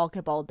gonna talk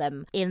about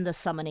them in the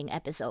summoning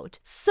episode.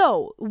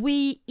 So,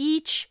 we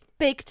each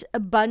picked a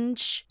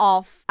bunch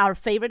of our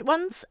favorite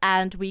ones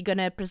and we're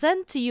gonna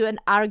present to you and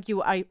argue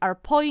our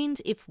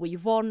point, if we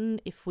won,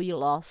 if we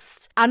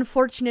lost.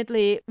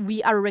 Unfortunately,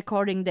 we are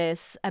recording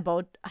this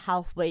about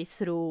halfway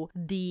through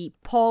the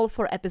poll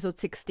for episode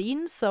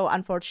 16, so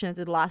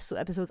unfortunately the last 2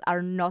 episodes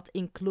are not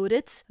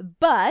included,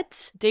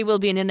 but they will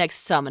be in the next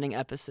summoning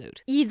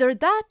episode. Either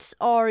that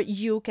or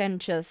you can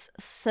just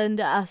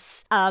send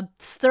us a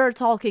stir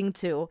talking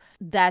to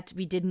that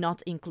we did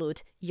not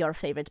include your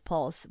favorite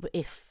polls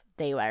if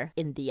they were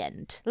in the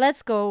end.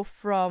 Let's go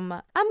from,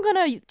 I'm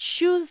gonna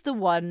choose the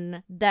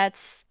one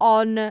that's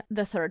on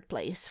the third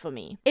place for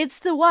me. It's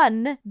the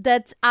one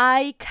that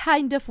I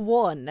kind of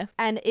won,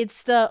 and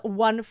it's the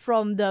one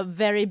from the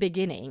very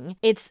beginning.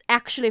 It's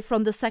actually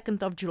from the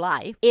 2nd of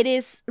July. It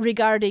is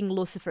regarding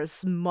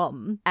Lucifer's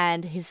mom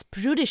and his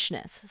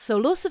prudishness. So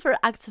Lucifer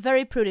acts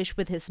very prudish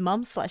with his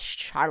mom /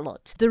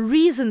 Charlotte. The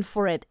reason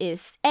for it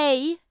is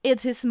A,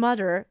 it's his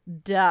mother,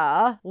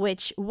 duh,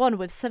 which won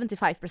with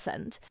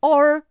 75%.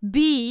 Or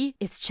B,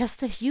 it's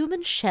just a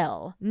human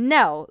shell.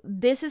 Now,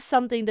 this is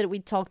something that we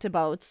talked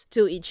about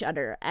to each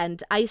other,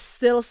 and I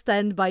still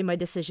stand by my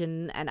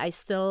decision, and I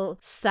still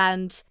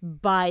stand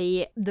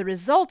by the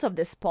result of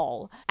this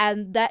poll.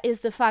 And that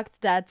is the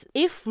fact that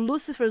if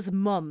Lucifer's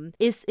mom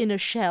is in a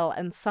shell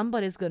and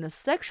somebody's gonna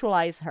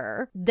sexualize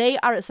her, they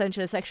are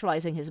essentially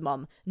sexualizing his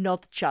mom,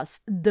 not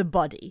just the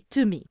body,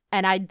 to me.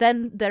 And I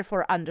then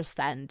therefore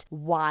understand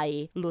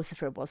why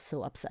Lucifer was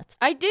so upset.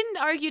 I didn't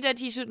argue that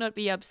he should not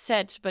be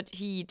upset, but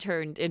he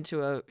turned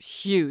into a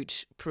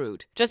huge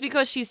prude. Just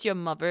because she's your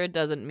mother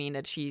doesn't mean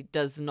that she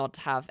does not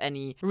have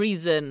any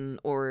reason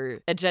or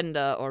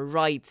agenda or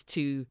right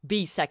to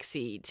be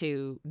sexy,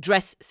 to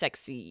dress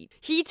sexy.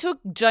 He took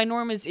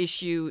ginormous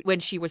issue when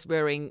she was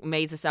wearing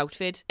Maze's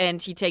outfit, and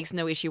he takes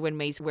no issue when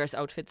Maze wears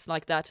outfits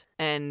like that.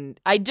 And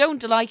I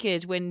don't like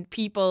it when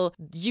people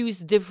use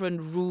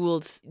different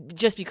rules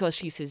just because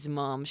she's his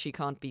mom, she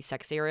can't be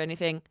sexy or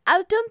anything.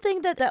 I don't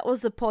think that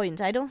was the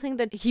point. I don't think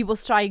that he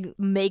was trying to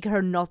make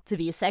her not to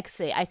be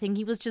sexy. I think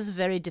he was just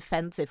very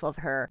defensive of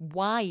her.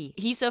 Why?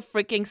 He's a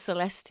freaking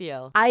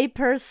celestial. I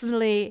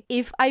personally,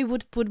 if I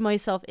would put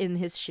myself in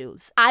his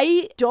shoes,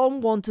 I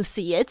don't want to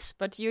see it.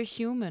 But you're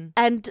human.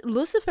 And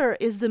Lucifer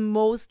is the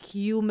most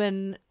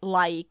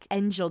human-like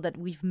angel that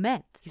we've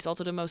met. He's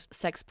also the most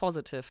sex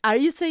positive. Are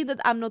you saying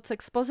that I'm not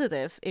sex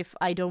positive if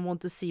I don't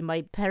want to see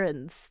my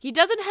parents? He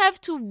doesn't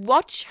have to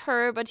watch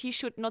her, but he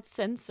should not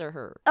censor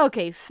her.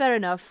 Okay, fair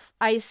enough.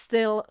 I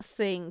still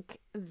think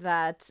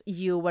that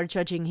you were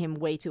judging him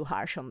way too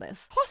harsh on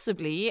this.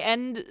 Possibly,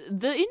 and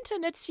the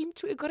internet seemed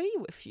to agree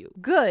with you.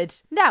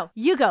 Good. Now,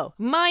 you go.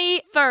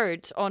 My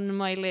third on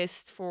my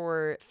list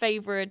for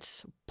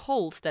favorite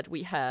polls that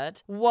we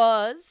had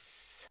was...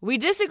 We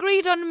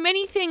disagreed on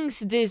many things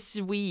this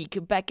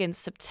week back in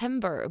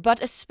September, but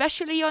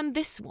especially on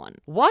this one.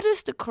 What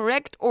is the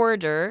correct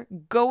order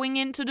going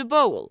into the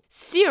bowl?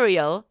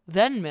 Cereal,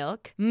 then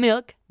milk,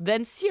 milk,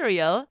 then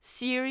cereal,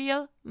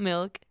 cereal,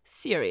 milk,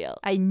 cereal.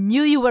 I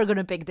knew you were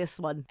gonna pick this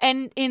one.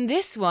 And in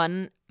this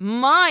one,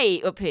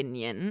 my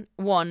opinion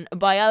won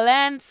by a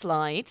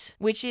landslide,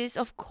 which is,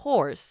 of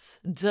course,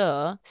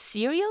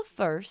 cereal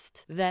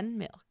first, then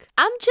milk.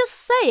 I'm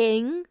just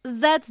saying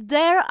that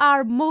there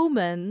are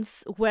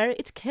moments where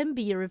it can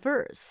be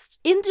reversed.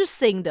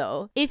 Interesting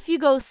though, if you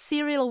go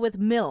cereal with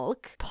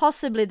milk,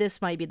 possibly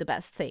this might be the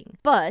best thing.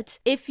 But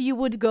if you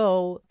would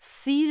go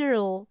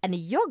cereal and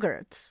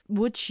yogurt,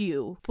 would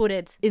you put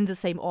it in the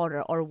same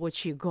order or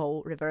would you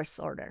go reverse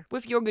order?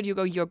 With yogurt, you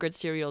go yogurt,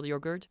 cereal,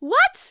 yogurt.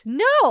 What?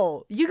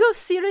 No! You go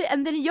cereal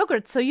and then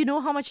yogurt, so you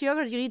know how much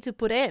yogurt you need to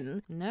put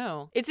in.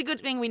 No. It's a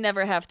good thing we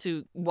never have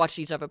to watch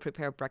each other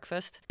prepare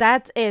breakfast.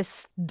 That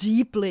is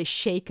deeply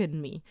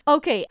shaken me.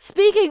 Okay,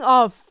 speaking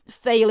of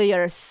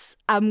failures,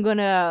 I'm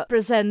gonna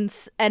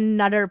present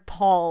another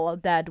poll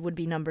that would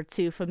be number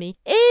 2 for me.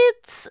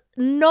 It's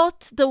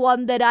not the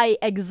one that I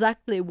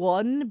exactly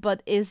won,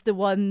 but is the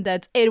one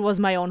that it was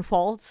my own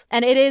fault.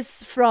 And it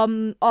is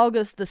from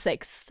August the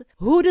 6th.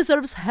 Who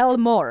deserves hell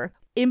more?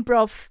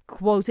 Improv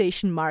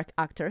quotation mark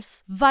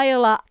actors,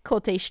 Viola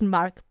quotation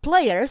mark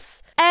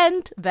players,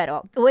 and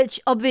Vero, which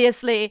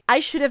obviously I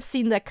should have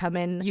seen that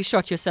coming. You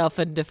shot yourself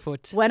in the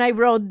foot. When I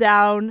wrote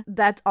down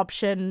that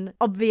option,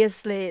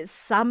 obviously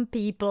some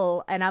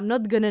people, and I'm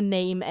not gonna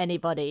name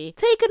anybody,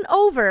 taken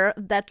over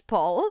that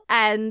poll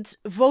and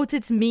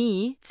voted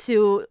me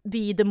to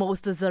be the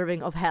most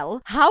deserving of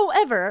hell.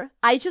 However,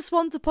 I just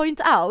want to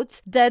point out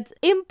that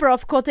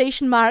improv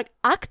quotation mark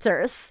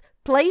actors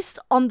placed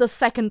on the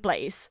 2nd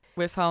place.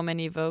 With how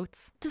many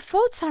votes? The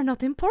votes are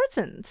not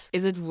important.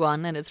 Is it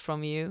 1 and it's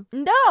from you?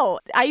 No,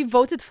 I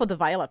voted for the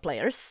Viola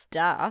players.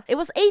 Duh. It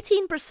was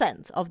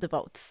 18% of the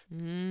votes.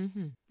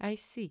 I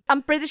see.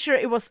 I'm pretty sure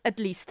it was at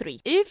least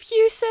 3. If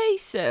you say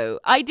so.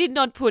 I did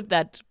not put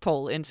that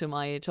poll into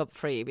my top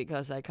 3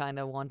 because I kind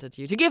of wanted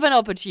you to give an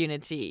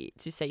opportunity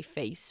to save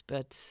face,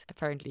 but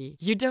apparently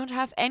you don't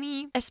have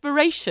any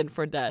aspiration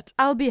for that.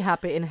 I'll be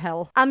happy in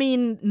hell. I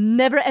mean,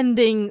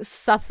 never-ending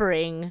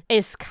suffering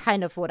is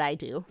kind of what I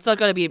do. It's not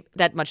gonna be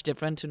that much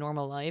different to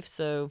normal life,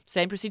 so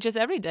same procedures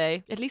every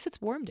day. At least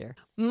it's warm there.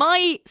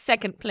 My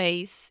 2nd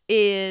place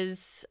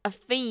is a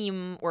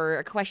theme or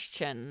a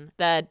question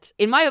that,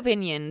 in my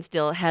opinion,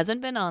 still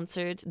hasn't been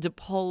answered. The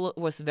poll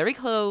was very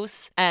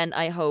close, and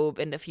I hope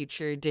in the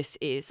future this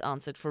is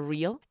answered for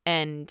real.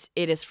 And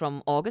it is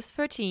from August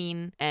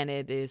 13, and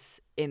it is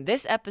In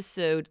this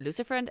episode,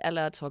 Lucifer and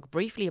Ella talk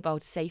briefly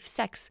about safe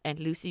sex and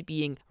Lucy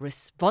being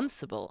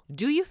responsible.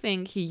 Do you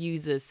think he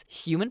uses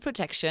human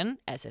protection,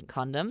 as in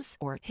condoms,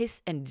 or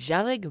his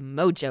angelic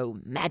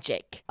mojo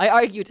magic? I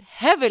argued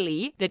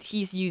heavily that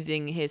he's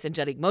using his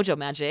angelic mojo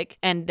magic,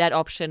 and that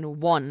option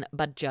won,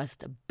 but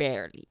just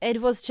barely.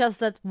 It was just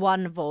that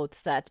one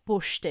vote that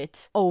pushed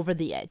it over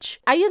the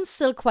edge. I am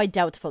still quite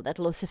doubtful that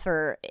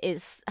Lucifer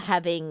is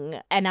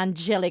having an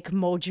angelic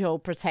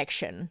mojo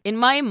protection. In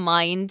my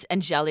mind,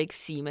 angelic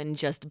semen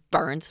just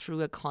burned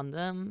through a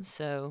condom,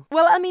 so...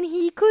 Well, I mean,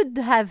 he could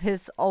have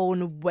his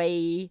own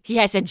way. He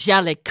has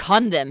angelic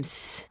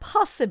condoms.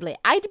 Possibly.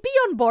 I'd be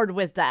on board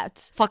with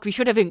that. Fuck, we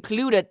should have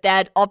included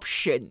that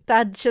option.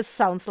 That just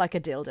sounds like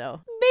a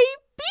dildo.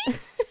 Maybe?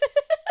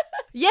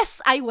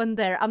 Yes, I went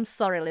there. I'm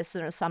sorry,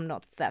 listeners. I'm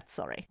not that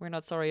sorry. We're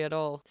not sorry at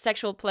all.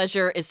 Sexual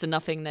pleasure is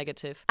nothing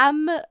negative.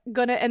 I'm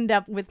gonna end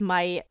up with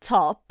my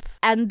top,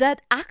 and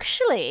that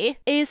actually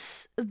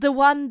is the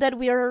one that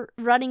we are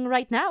running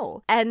right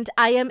now. And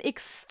I am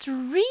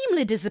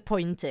extremely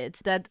disappointed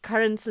that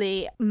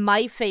currently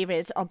my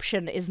favorite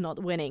option is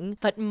not winning.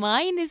 But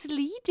mine is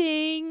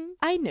leading.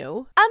 I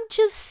know. I'm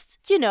just,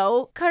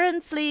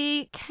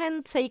 currently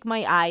can't take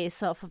my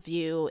eyes off of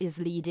you is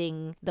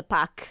leading the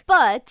pack.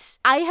 But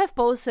I have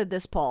posted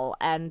this poll,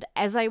 and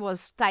as I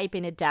was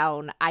typing it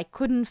down, I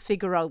couldn't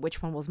figure out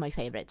which one was my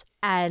favorite.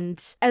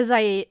 And as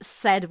I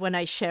said when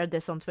I shared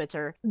this on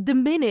Twitter, the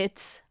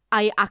minute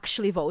I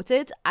actually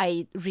voted,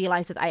 I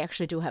realized that I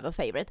actually do have a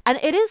favorite. And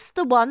it is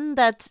the one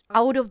that,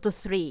 out of the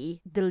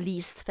three, the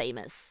least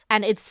famous.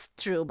 And it's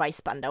True by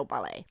Spandau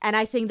Ballet. And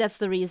I think that's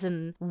the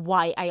reason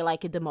why I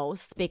like it the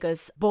most,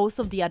 because both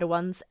of the other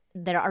ones,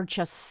 they are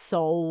just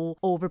so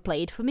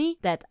overplayed for me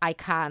that I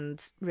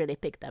can't really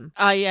pick them.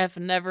 I have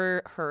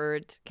never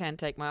heard Can't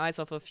Take My Eyes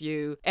Off of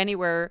You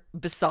anywhere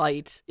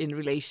beside in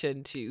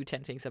relation to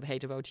 10 Things I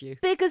Hate About You.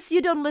 Because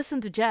you don't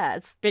listen to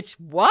jazz. Bitch,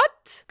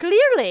 what?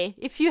 Clearly,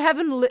 if you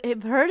haven't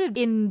heard it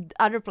in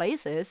other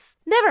places.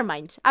 Never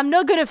mind. I'm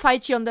not gonna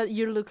fight you on that.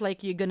 You look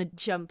like you're gonna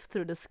jump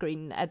through the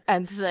screen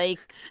and like...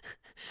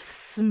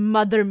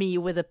 smother me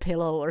with a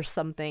pillow or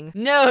something.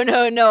 No,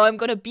 I'm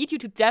gonna beat you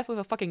to death with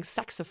a fucking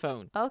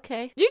saxophone.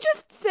 Okay. You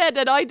just said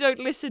that I don't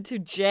listen to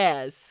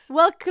jazz.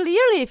 Well,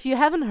 clearly, if you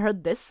haven't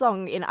heard this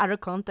song in other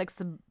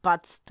contexts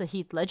but the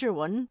Heath Ledger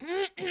one...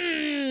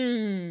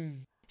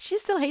 She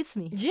still hates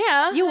me.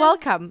 Yeah. You're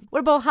welcome.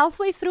 We're both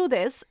halfway through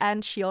this,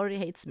 and she already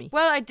hates me.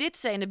 Well, I did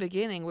say in the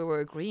beginning we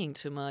were agreeing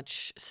too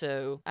much,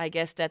 so I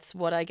guess that's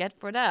what I get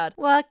for that.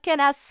 What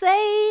can I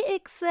say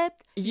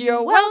except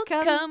you're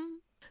welcome.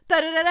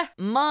 Da-da-da-da.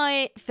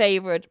 My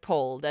favorite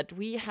poll that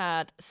we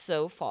had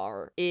so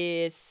far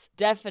is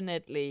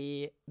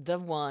definitely the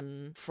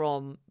one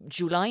from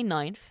July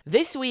 9th.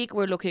 This week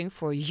we're looking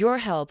for your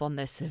help on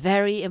this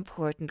very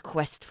important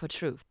quest for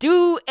truth.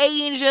 Do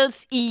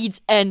angels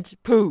eat and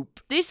poop?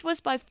 This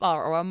was by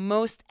far our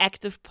most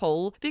active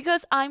poll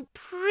because I'm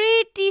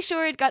pretty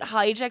sure it got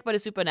hijacked by the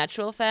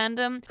Supernatural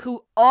fandom,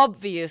 who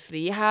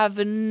obviously have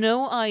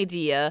no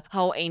idea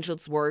how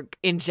angels work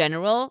in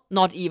general,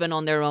 not even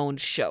on their own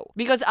show.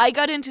 Because I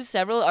got into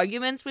several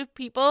arguments with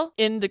people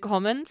in the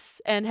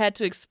comments and had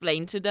to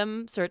explain to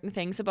them certain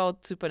things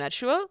about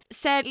Supernatural.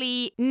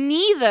 Sadly,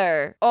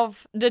 neither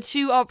of the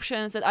two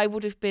options that I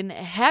would have been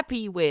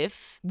happy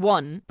with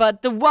won,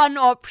 but the one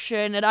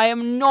option that I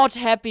am not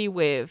happy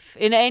with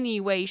in any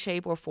way,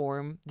 shape, or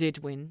form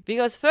did win.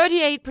 Because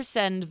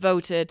 38%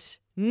 voted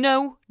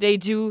no, they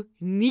do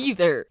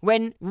neither.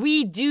 When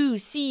we do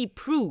see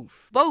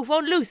proof, both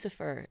on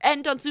Lucifer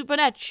and on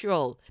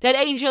Supernatural, that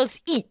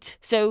angels eat.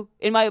 So,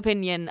 in my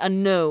opinion, a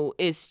no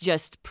is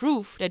just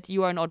proof that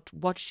you are not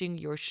watching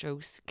your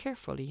shows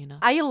carefully enough.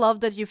 I love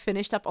that you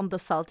finished up on the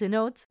salty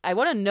note. I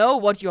want to know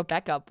what your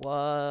backup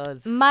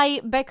was. My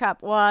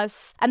backup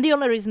was, and the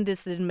only reason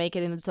this didn't make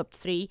it in the top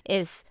 3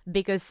 is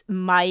because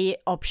my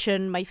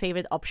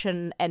favorite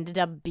option, ended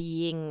up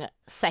being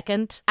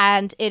second,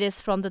 and it is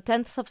from the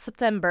 10th of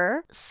September.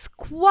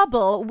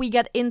 Squabble we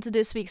get into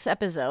this week's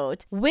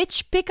episode.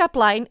 Which pickup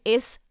line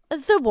is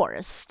the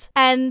worst?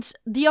 And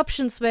the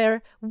options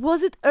were,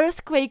 was it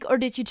earthquake or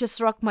did you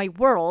just rock my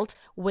world?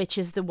 Which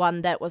is the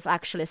one that was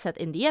actually said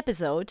in the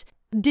episode.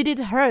 Did it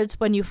hurt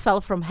when you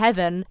fell from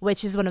heaven,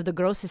 which is one of the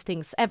grossest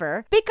things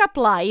ever. Pickup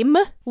lime,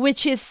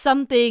 which is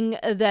something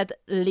that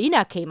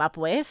Lena came up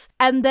with.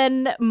 And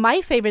then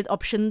my favorite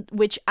option,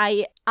 which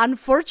I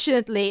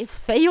unfortunately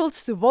failed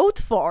to vote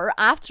for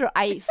after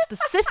I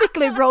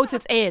specifically wrote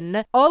it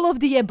in, all of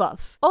the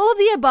above. All of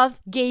the above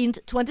gained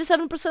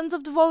 27%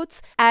 of the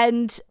votes,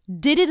 and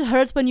Did It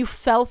Hurt When You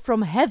Fell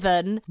From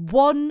Heaven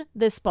won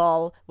this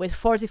poll with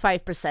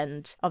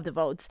 45% of the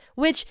votes,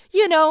 which,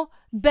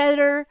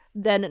 better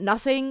then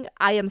nothing.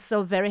 I am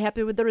still very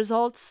happy with the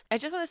results. I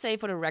just want to say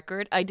for the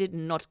record, I did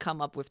not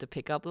come up with the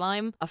pickup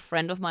line. A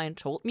friend of mine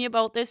told me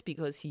about this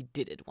because he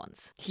did it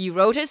once. He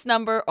wrote his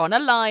number on a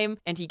lime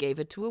and he gave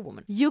it to a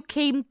woman. You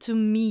came to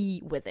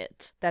me with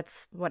it.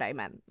 That's what I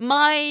meant.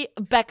 My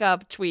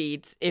backup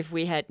tweet, if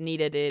we had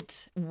needed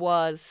it,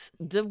 was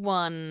the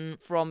one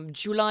from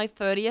July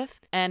 30th.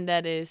 And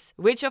that is,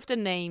 which of the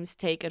names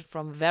taken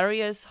from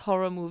various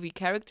horror movie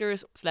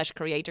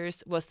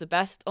characters/creators was the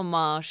best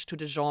homage to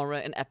the genre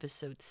in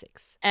episode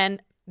 6?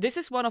 And this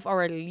is one of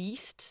our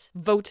least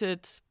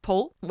voted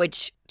poll,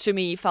 which to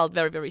me felt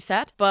very, very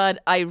sad.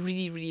 But I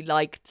really, really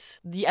liked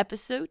the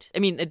episode. I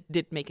mean, it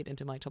did make it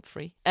into my top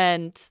 3.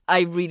 And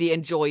I really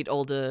enjoyed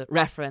all the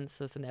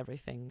references and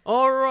everything.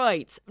 All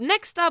right.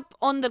 Next up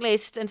on the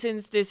list, and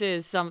since this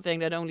is something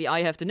that only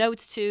I have the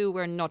notes to,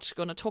 we're not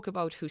going to talk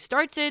about who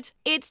started.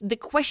 It's the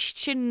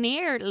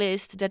questionnaire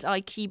list that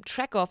I keep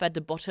track of at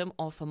the bottom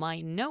of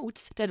my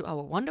notes that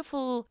our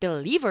wonderful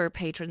Believer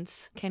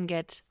patrons can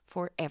get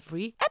for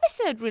every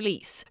episode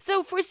release.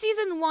 So for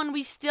season 1,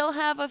 we still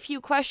have a few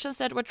questions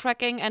that we're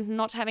tracking and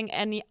not having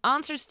any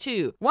answers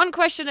to. One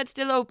question that's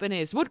still open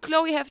is, would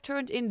Chloe have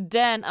turned in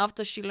Dan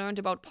after she learned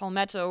about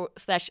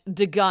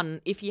Palmetto/the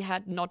gun if he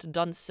had not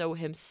done so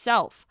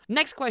himself?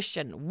 Next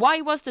question,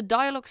 why was the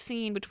dialogue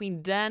scene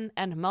between Dan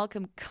and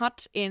Malcolm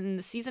cut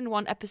in season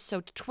 1,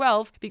 episode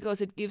 12? Because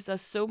it gives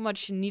us so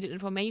much needed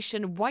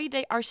information why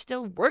they are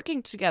still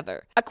working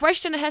together. A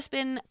question that has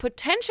been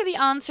potentially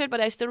answered, but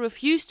I still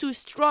refuse to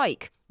strike.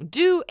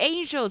 Do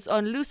angels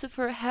on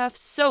Lucifer have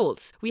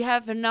souls? We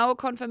have now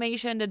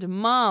confirmation that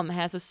Mom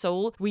has a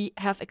soul. We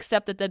have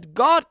accepted that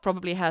God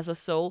probably has a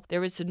soul.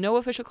 There is no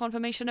official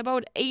confirmation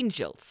about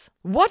angels.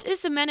 What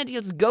is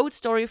Amenadiel's goat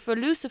story for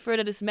Lucifer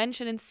that is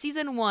mentioned in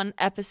season 1,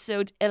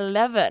 episode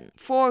 11?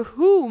 For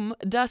whom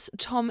does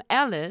Tom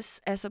Ellis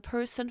as a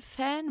person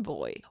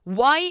fanboy?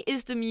 Why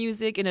is the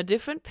music in a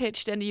different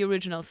pitch than the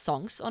original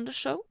songs on the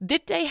show?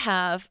 Did they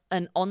have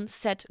an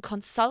on-set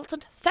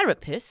consultant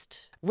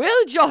therapist?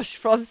 Will Josh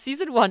from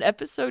season 1,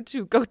 episode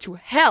 2 go to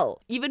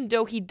hell, even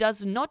though he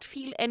does not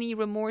feel any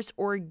remorse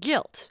or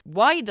guilt?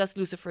 Why does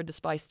Lucifer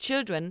despise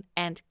children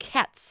and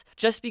cats?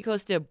 Just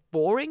because they're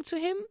boring to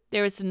him?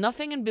 There is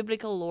nothing in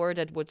biblical lore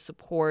that would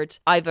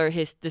support either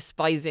his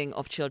despising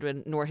of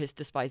children nor his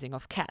despising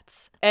of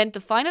cats. And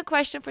the final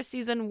question for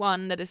season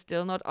 1 that is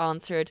still not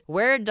answered,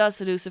 where does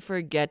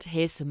Lucifer get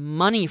his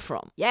money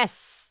from?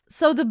 Yes.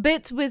 So the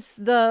bit with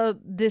the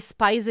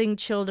despising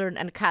children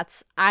and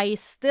cats, I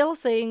still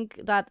think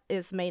that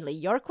is mainly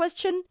your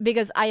question,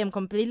 because I am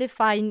completely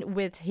fine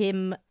with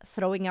him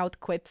throwing out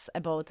quips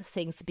about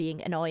things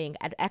being annoying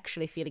and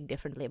actually feeling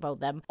differently about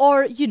them.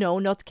 Or,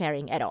 not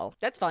caring at all.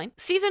 That's fine.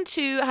 Season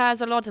 2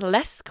 has a lot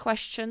less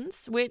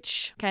questions,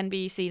 which can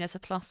be seen as a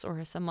plus or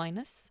as a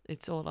minus.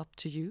 It's all up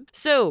to you.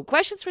 So,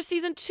 questions for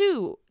season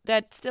 2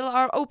 that still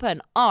are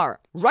open are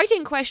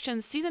writing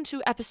questions, season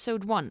 2,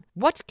 episode 1.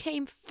 What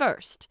came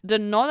first? The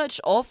knowledge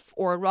of,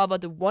 or rather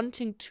the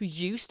wanting to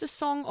use the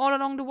song All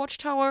Along the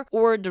Watchtower,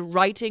 or the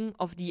writing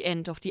of the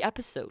end of the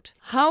episode?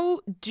 How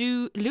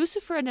do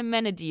Lucifer and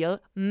Amenadiel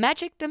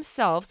magic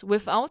themselves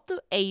without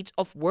the aid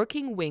of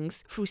working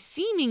wings through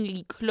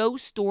seemingly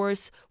closed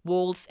doors,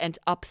 walls, and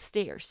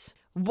upstairs?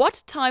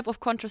 What type of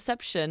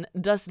contraception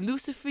does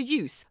Lucifer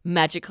use?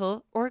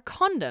 Magical or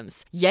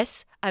condoms?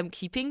 Yes, I'm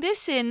keeping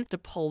this in. The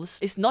polls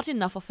is not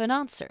enough of an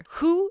answer.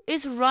 Who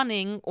is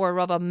running, or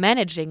rather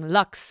managing,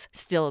 Lux?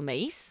 Still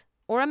Mace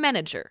or a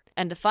manager?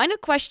 And the final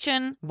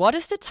question, what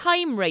is the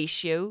time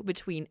ratio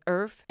between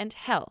Earth and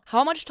Hell?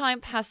 How much time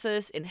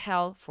passes in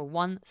Hell for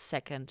 1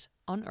 second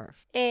on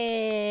Earth?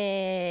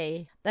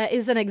 Hey, that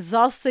is an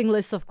exhausting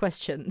list of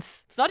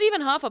questions. It's not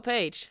even half a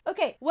page.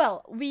 Okay,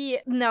 well, we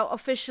now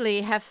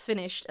officially have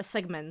finished a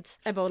segment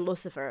about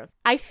Lucifer.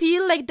 I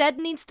feel like that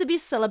needs to be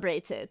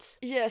celebrated.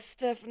 Yes,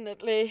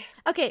 definitely.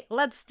 Okay,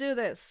 let's do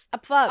this.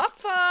 Up front. Up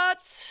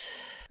front.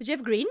 Did you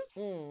have green?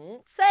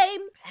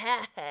 Same.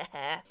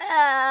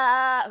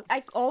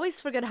 I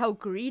always forget how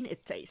green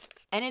it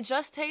tastes. And it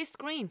just tastes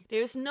green.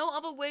 There's no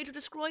other way to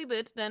describe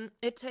it than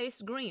it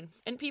tastes green.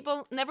 And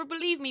people never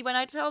believe me when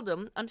I tell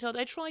them until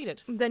they tried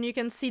it. Then you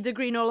can see the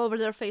green all over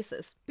their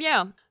faces.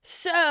 Yeah.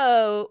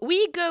 So,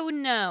 we go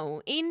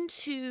now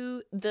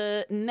into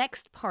the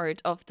next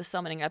part of the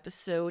summoning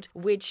episode,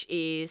 which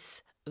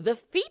is the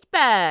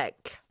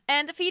feedback.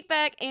 And the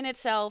feedback in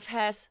itself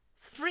has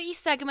 3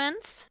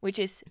 segments, which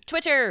is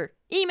Twitter,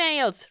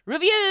 emails,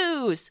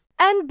 reviews.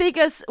 And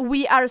because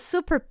we are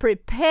super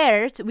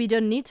prepared, we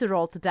don't need to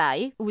roll the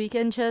die. We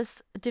can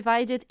just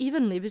divide it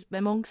evenly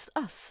amongst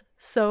us.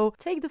 So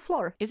take the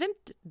floor.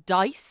 Isn't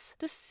dice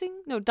the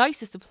thing? No,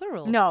 dice is the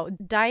plural. No,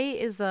 die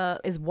is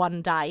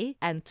 1 die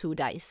and 2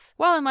 dice.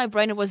 Well, in my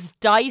brain it was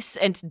dice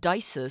and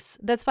dices.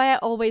 That's why I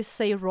always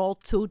say roll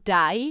 2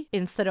 die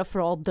instead of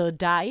roll the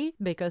die,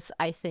 because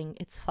I think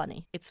it's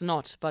funny. It's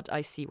not, but I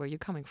see where you're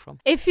coming from.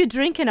 If you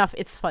drink enough,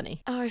 it's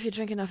funny. Oh, if you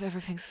drink enough,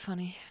 everything's funny.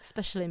 funny.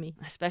 Especially me.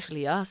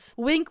 Especially us.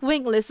 Wink,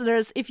 wink,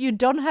 listeners. If you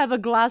don't have a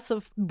glass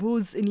of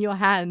booze in your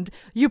hand,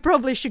 you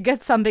probably should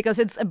get some because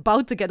it's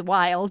about to get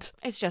wild.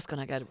 It's just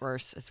gonna get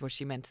worse, is what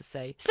she meant to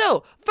say.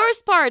 So,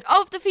 first part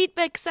of the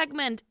feedback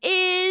segment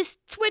is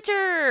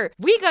Twitter.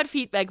 We got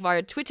feedback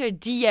via Twitter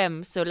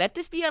DM, so let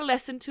this be a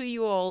lesson to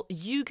you all.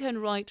 You can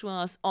write to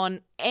us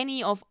on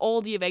any of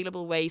all the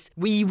available ways.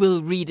 We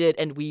will read it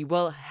and we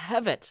will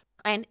have it.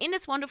 And in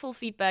this wonderful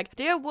feedback,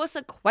 there was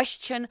a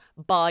question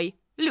by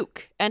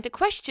Luke. And the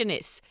question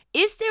is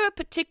there a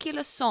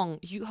particular song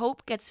you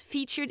hope gets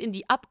featured in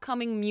the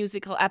upcoming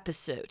musical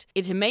episode?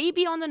 It may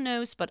be on the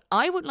nose, but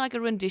I would like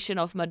a rendition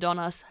of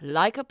Madonna's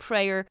Like a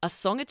Prayer, a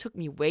song it took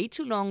me way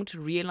too long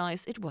to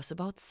realize it was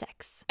about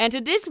sex. And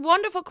to this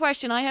wonderful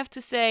question, I have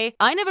to say,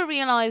 I never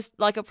realized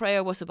Like a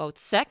Prayer was about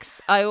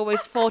sex. I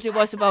always thought it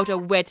was about a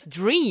wet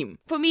dream.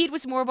 For me, it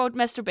was more about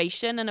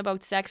masturbation and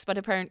about sex, but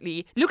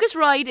apparently Luke is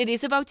right, it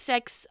is about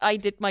sex. I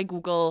did my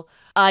Google.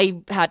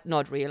 I had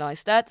not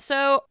realized that.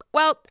 So,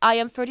 well, I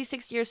am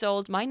 36 years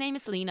old. My name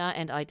is Lena,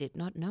 and I did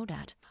not know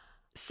that.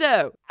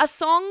 So, a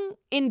song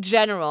in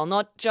general,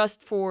 not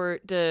just for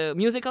the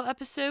musical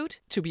episode.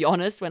 To be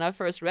honest, when I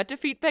first read the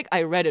feedback,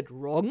 I read it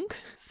wrong.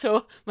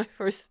 So, my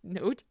first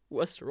note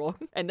was wrong.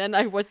 And then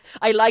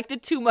I liked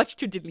it too much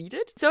to delete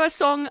it. So, a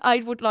song I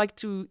would like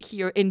to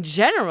hear in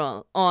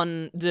general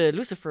on the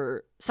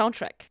Lucifer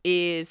soundtrack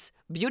is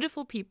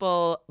Beautiful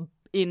People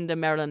in the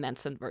Marilyn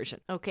Manson version.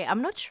 Okay,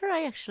 I'm not sure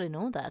I actually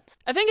know that.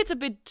 I think it's a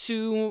bit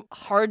too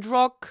hard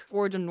rock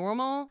for the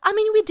normal. I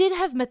mean, we did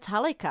have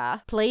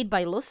Metallica, played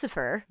by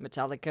Lucifer.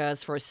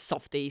 Metallica's for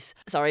softies.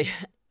 Sorry.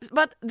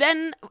 But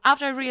then,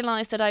 after I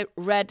realized that I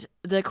read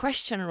the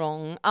question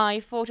wrong, I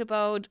thought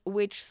about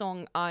which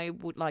song I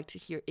would like to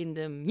hear in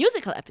the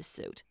musical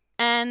episode.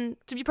 And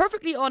to be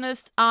perfectly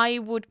honest, I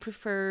would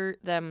prefer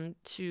them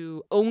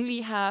to only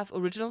have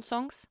original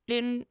songs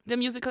in the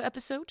musical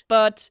episode.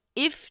 But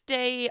if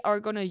they are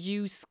gonna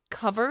use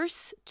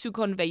covers to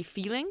convey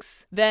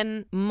feelings,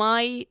 then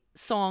my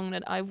song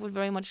that I would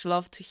very much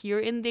love to hear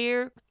in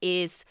there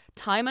is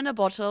Time in a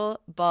Bottle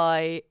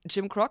by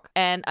Jim Croc.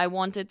 And I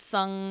want it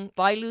sung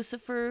by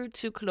Lucifer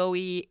to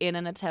Chloe in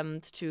an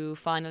attempt to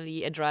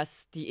finally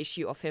address the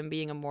issue of him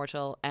being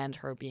immortal and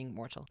her being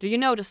mortal. Do you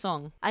know the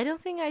song? I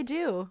don't think I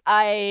do.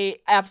 I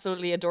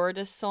absolutely adore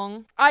this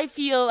song. I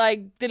feel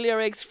like the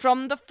lyrics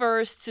from the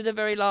first to the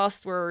very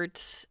last word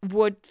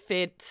would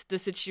fit the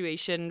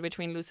situation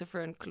between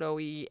Lucifer and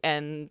Chloe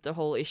and the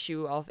whole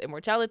issue of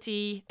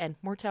immortality and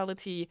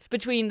mortality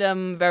between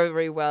them very,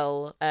 very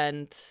well.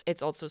 And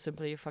it's also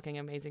simply a fucking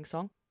amazing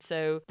song.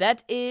 So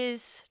that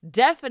is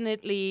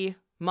definitely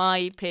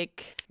my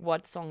pick,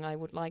 what song I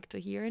would like to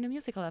hear in a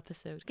musical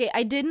episode. Okay,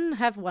 I didn't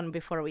have one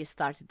before we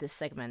started this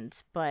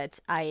segment, but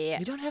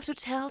You don't have to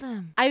tell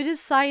them. I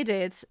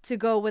decided to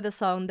go with a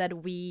song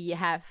that we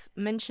have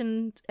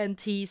mentioned and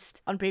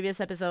teased on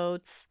previous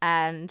episodes,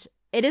 and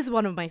it is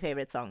one of my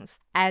favorite songs.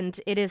 And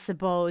it is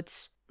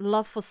about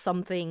love for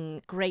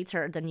something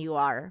greater than you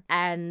are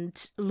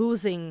and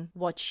losing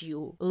what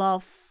you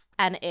love.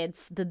 And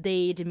it's The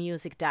Day the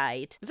Music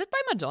Died. Is it by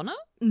Madonna?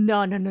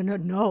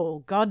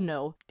 No. God,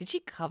 no. Did she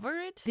cover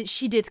it?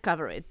 She did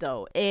cover it,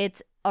 though.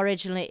 It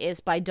originally is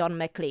by Don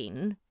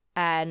McLean.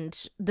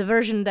 And the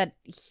version that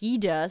he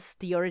does,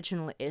 the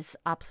original, is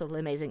absolutely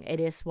amazing. It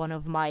is one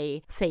of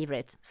my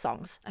favorite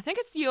songs. I think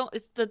it's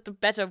the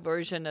better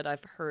version that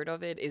I've heard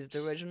of it is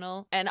the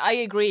original. And I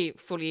agree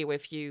fully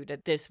with you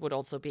that this would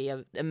also be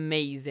an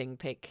amazing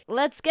pick.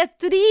 Let's get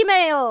to the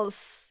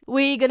emails!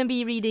 We're gonna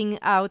be reading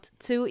out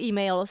 2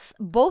 emails,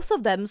 both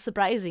of them,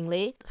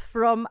 surprisingly,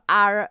 from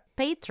our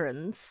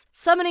patrons.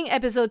 Summoning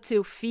episode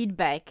 2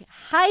 feedback.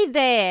 Hi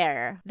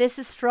there! This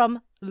is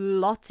from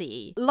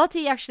Lottie.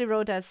 Lottie actually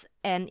wrote us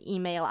an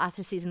email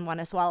after season 1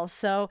 as well,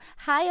 so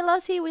hi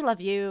Lottie, we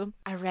love you.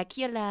 A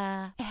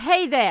regular.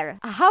 Hey there!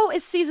 How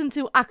is season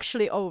 2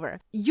 actually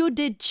over? You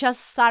did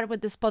just start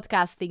with this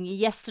podcasting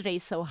yesterday,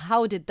 so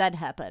how did that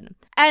happen?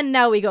 And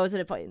now we go to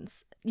the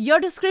points. Your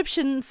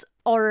descriptions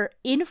or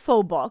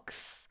info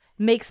box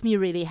makes me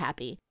really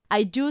happy.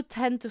 I do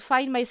tend to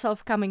find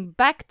myself coming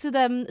back to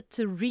them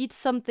to read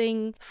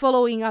something,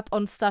 following up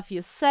on stuff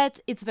you said.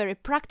 It's very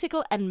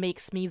practical and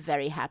makes me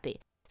very happy.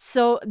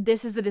 So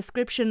this is the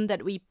description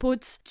that we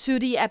put to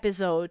the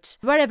episode.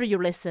 Wherever you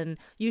listen,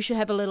 you should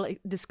have a little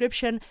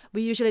description.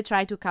 We usually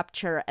try to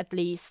capture at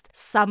least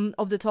some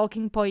of the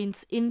talking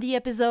points in the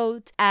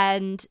episode,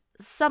 and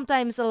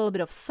sometimes a little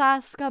bit of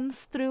sass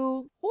comes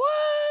through. What?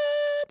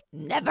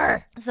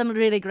 Never. Some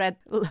really great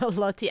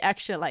Lottie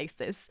actually likes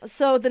this.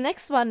 So the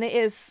next one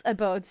is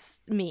about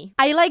me.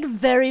 I like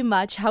very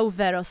much how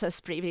Vero says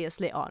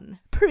previously on.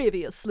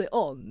 Previously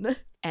on.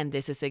 And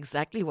this is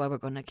exactly why we're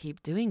gonna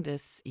keep doing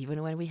this,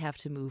 even when we have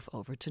to move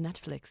over to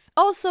Netflix.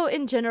 Also,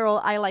 in general,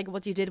 I like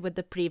what you did with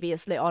the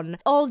previously on.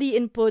 All the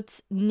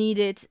input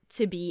needed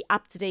to be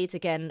up to date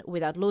again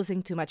without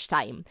losing too much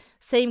time.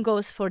 Same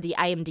goes for the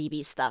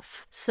IMDb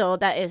stuff. So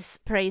that is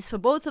praise for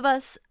both of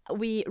us.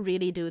 We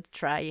really do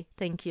try.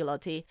 Thank you,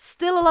 Lottie.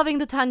 Still loving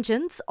the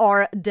tangents,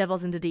 or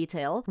devils in the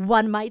detail,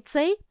 one might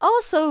say.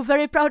 Also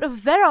very proud of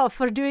Vera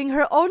for doing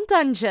her own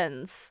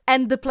tangents.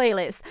 And the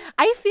playlist.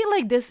 I feel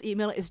like this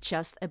email is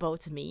just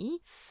about me,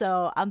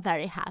 so I'm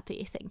very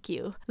happy, thank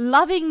you.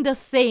 Loving the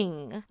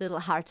thing, little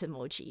heart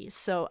emoji.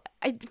 So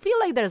I feel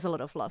like there's a lot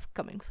of love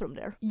coming from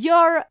there.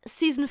 Your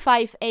Season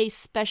 5A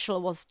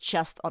special was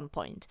just on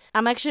point.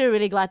 I'm actually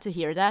really glad to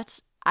hear that.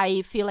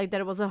 I feel like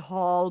there was a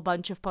whole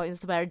bunch of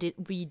points where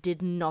we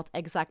did not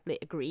exactly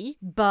agree,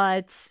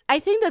 but I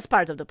think that's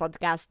part of the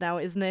podcast now,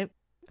 isn't it?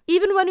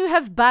 Even when you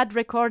have bad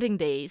recording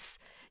days,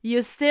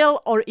 you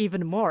still, or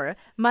even more,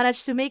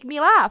 manage to make me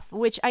laugh,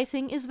 which I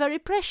think is very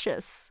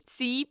precious.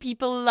 See,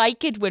 people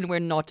like it when we're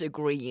not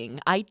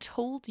agreeing. I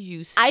told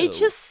you so. I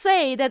just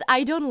say that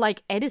I don't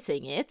like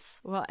editing it.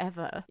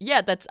 Whatever.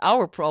 Yeah, that's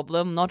our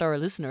problem, not our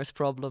listeners'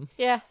 problem.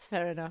 Yeah,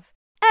 fair enough.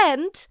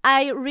 And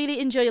I really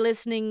enjoy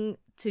listening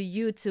to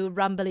you two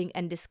rambling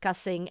and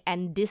discussing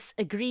and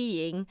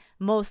disagreeing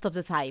most of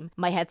the time.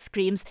 My head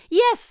screams,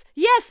 yes,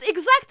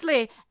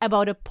 exactly,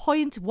 about a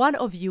point one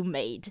of you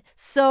made.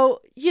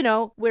 So,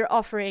 we're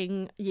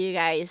offering you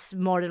guys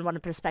more than one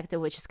perspective,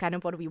 which is kind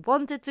of what we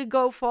wanted to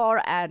go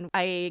for, and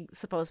I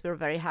suppose we're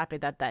very happy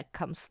that that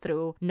comes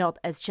through, not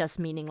as just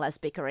meaningless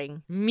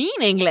bickering.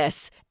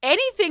 Meaningless?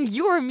 Anything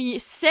you or me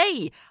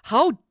say?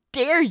 How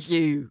dare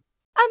you?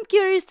 I'm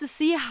curious to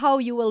see how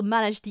you will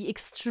manage the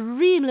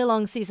extremely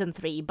long Season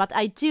 3, but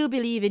I do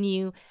believe in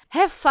you.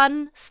 Have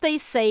fun, stay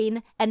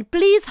sane, and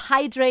please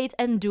hydrate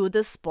and do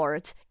the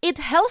sport. Eat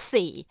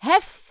healthy.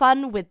 Have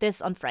fun with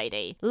this on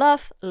Friday.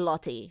 Love,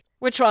 Lottie.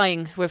 We're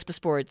trying with the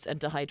sports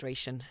and the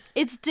hydration.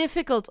 It's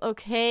difficult,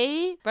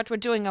 okay? But we're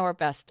doing our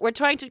best. We're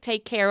trying to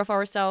take care of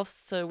ourselves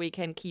so we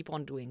can keep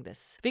on doing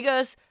this.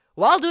 Because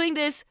while doing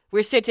this,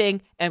 we're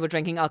sitting and we're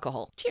drinking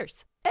alcohol.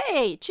 Cheers.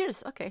 Hey,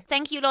 cheers. Okay.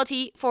 Thank you,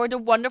 Lottie, for the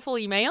wonderful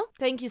email.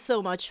 Thank you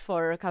so much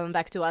for coming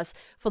back to us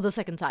for the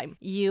second time.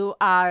 You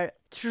are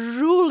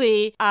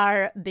truly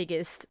our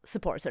biggest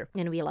supporter,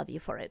 and we love you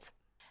for it.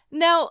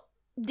 Now,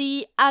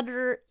 the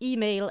other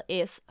email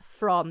is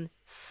from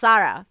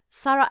Sarah.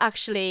 Sarah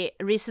actually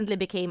recently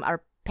became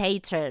our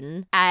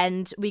patron,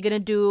 and we're gonna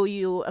do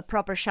you a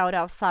proper shout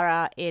out,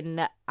 Sarah,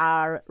 in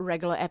our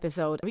regular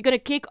episode. We're gonna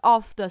kick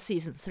off the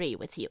Season 3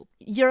 with you.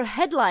 Your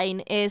headline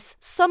is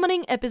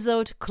Summoning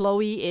Episode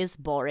Chloe is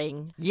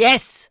Boring.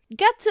 Yes!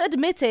 Got to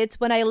admit it,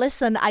 when I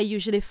listen, I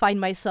usually find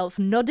myself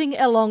nodding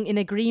along in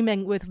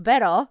agreement with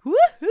Vera.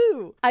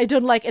 Woohoo! I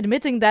don't like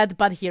admitting that,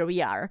 but here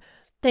we are.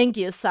 Thank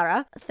you,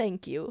 Sarah.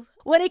 Thank you.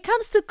 When it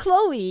comes to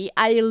Chloe,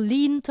 I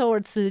lean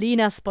towards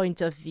Lena's point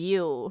of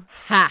view.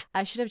 Ha!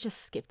 I should have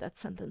just skipped that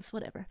sentence,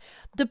 whatever.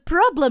 The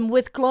problem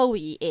with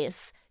Chloe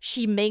is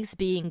she makes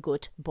being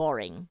good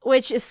boring,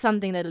 which is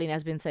something that Lena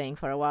has been saying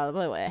for a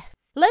while.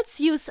 Let's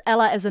use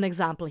Ella as an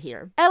example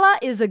here. Ella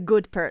is a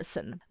good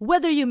person,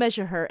 whether you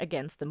measure her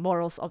against the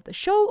morals of the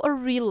show or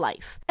real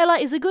life. Ella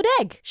is a good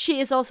egg. She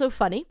is also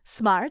funny,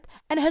 smart,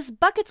 and has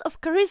buckets of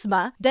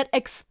charisma that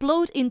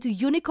explode into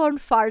unicorn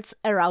farts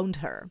around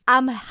her.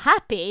 I'm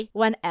happy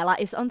when Ella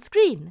is on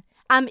screen.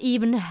 I'm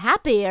even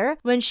happier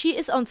when she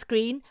is on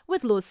screen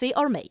with Lucy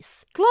or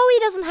Mace. Chloe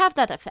doesn't have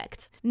that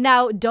effect.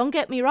 Now, don't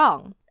get me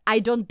wrong. I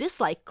don't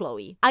dislike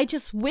Chloe. I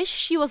just wish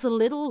she was a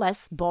little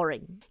less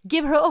boring.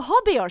 Give her a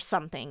hobby or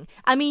something.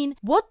 I mean,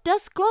 what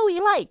does Chloe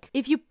like?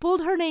 If you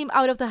pulled her name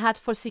out of the hat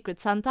for Secret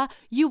Santa,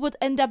 you would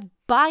end up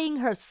buying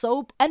her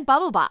soap and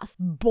bubble bath.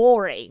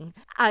 Boring.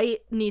 I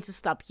need to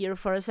stop here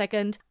for a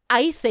second.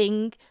 I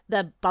think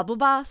that bubble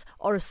bath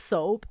or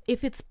soap,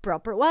 if it's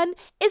proper one,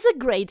 is a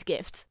great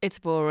gift. It's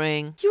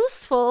boring.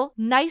 Useful,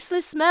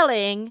 nicely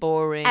smelling.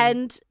 Boring.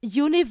 And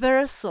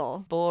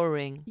universal.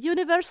 Boring.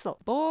 Universal.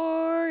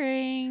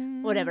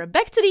 Boring. Whatever.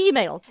 Back to the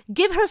email.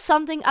 Give her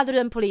something other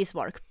than police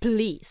work,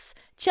 please.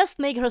 Just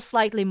make her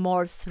slightly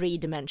more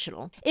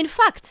three-dimensional. In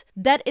fact,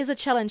 that is a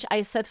challenge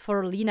I set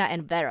for Lena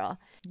and Vera.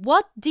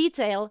 What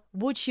detail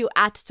would you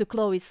add to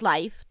Chloe's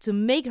life to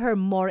make her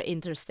more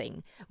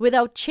interesting?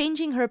 Without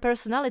changing her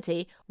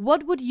personality,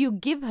 what would you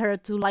give her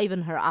to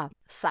liven her up?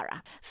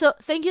 Sarah. So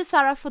thank you,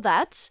 Sarah, for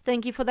that.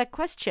 Thank you for that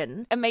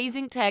question.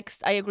 Amazing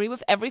text. I agree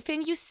with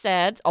everything you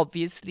said,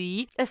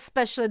 obviously.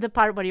 Especially the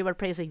part where you were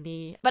praising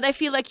me. But I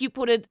feel like you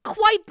put it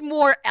quite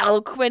more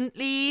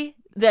eloquently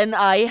than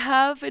I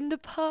have in the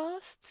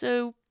past.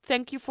 So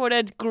thank you for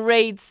that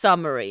great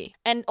summary.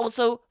 And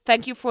also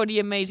thank you for the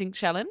amazing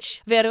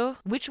challenge. Vero,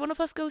 which one of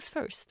us goes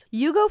first?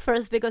 You go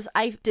first because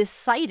I've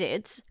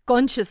decided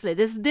consciously,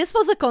 this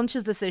was a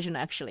conscious decision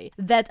actually,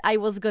 that I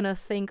was gonna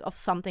think of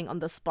something on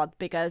the spot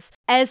because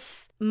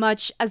as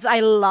much as I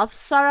love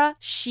Sarah,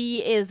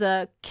 she is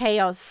a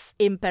chaos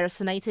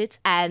impersonated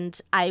and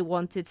I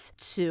wanted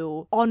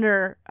to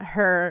honor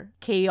her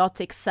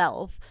chaotic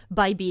self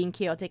by being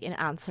chaotic in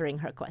answering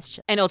her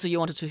question. And also you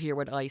wanted to hear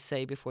what I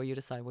say before you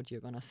decide what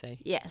you're gonna say.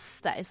 Yes,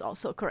 that is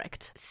also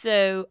correct.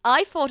 So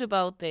I thought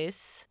about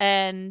this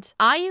and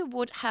I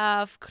would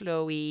have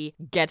Chloe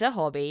get a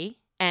hobby,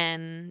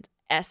 and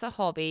as a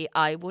hobby,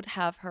 I would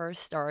have her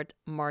start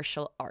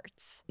martial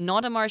arts.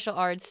 Not a martial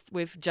arts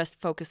with just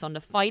focus on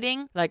the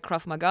fighting, like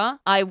Krav Maga.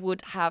 I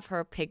would have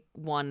her pick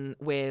one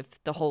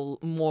with the whole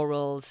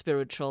moral,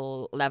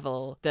 spiritual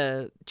level,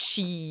 the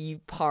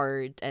chi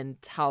part, and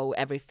how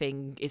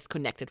everything is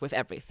connected with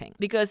everything.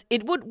 Because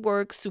it would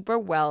work super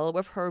well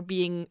with her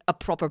being a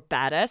proper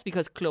badass,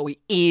 because Chloe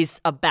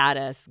is a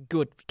badass,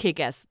 good,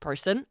 kick-ass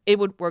person. It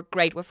would work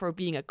great with her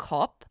being a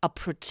cop, a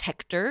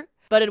protector,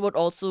 but it would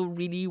also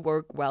really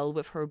work well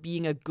with her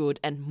being a good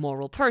and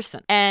moral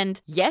person.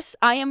 And yes,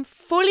 I am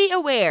fully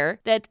aware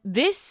that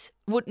this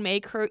would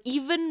make her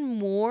even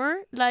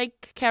more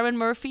like Karen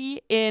Murphy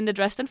in the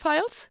Dresden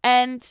Files.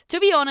 And to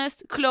be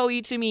honest,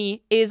 Chloe to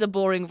me is a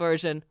boring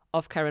version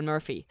of Karen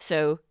Murphy.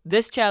 So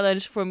this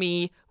challenge for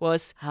me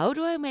was, how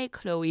do I make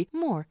Chloe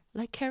more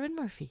like Karen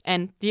Murphy?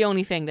 And the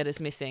only thing that is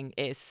missing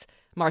is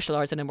martial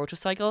arts and a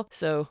motorcycle.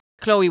 So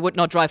Chloe would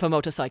not drive a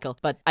motorcycle,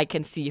 but I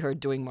can see her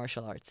doing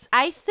martial arts.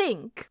 I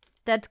think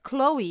that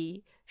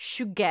Chloe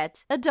should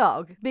get a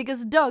dog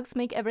because dogs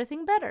make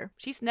everything better.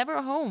 She's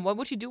never home. What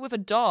would she do with a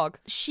dog?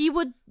 She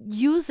would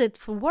use it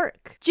for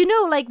work. Do you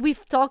know, like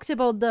we've talked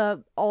about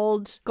the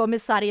old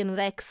Commissarian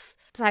Rex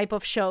type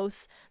of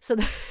shows. So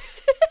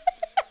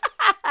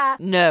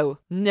No.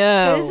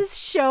 There is this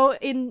show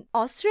in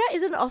Austria.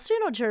 Is it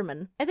Austrian or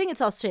German? I think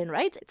it's Austrian,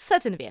 right? It's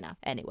set in Vienna.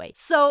 Anyway,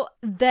 so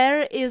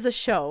there is a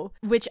show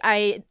which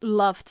I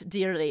loved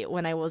dearly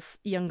when I was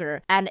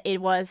younger. And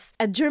it was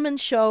a German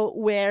show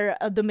where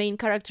the main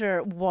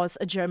character was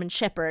a German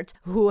shepherd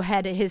who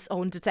had his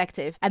own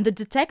detective. And the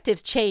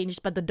detectives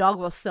changed, but the dog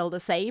was still the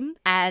same.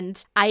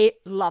 And I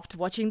loved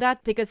watching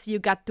that because you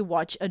got to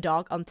watch a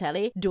dog on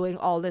telly doing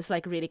all this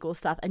like really cool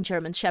stuff. And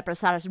German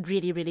shepherds are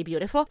really, really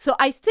beautiful. So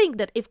I think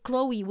that if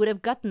Chloe would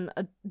have gotten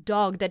a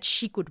dog that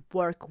she could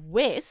work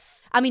with,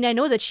 I mean, I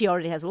know that she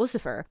already has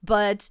Lucifer,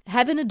 but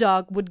having a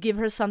dog would give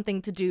her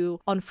something to do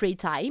on free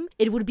time.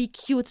 It would be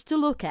cute to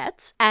look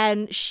at,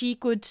 and she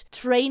could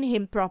train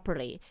him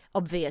properly,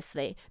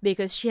 obviously,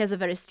 because she has a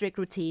very strict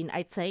routine,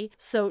 I'd say.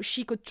 So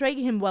she could train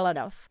him well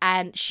enough,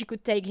 and she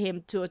could take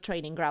him to a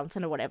training grounds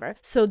and whatever.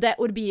 So that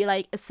would be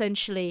like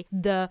essentially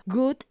the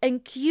good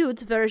and cute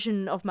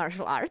version of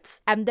martial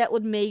arts, and that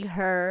would make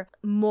her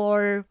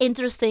more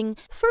interesting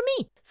for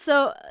me.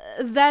 So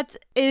that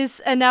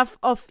is enough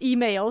of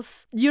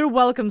emails. You're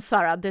welcome,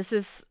 Sarah. This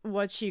is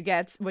what you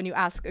get when you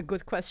ask a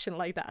good question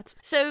like that.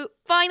 So,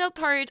 final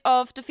part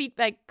of the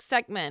feedback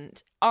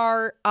segment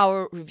are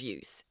our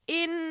reviews.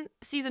 In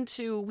season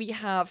 2, we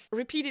have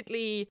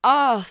repeatedly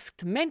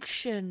asked,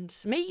 mentioned,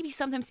 maybe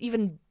sometimes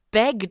even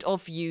begged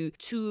of you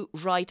to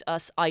write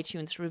us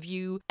iTunes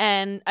review.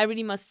 And I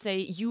really must say,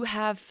 you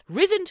have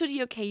risen to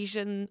the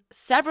occasion.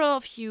 Several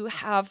of you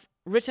have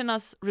written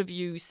us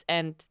reviews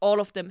and all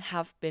of them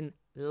have been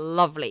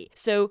lovely.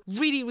 So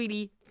really,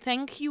 really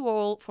thank you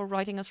all for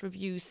writing us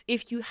reviews.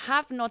 If you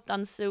have not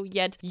done so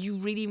yet, you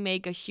really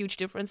make a huge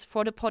difference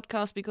for the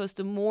podcast because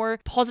the more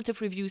positive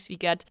reviews we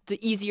get, the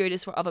easier it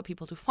is for other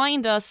people to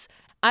find us.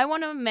 I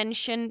want to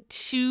mention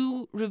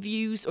 2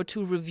 reviews or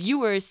 2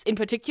 reviewers in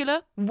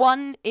particular.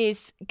 One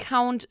is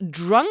Count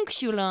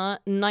Druncula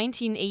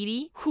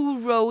 1980, who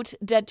wrote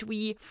that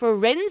we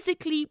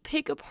forensically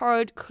pick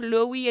apart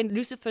Chloe and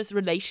Lucifer's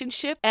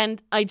relationship.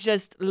 And I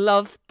just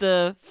love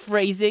the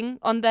phrasing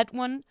on that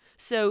one.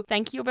 So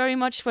thank you very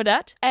much for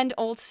that. And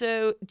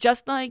also,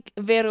 just like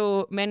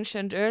Vero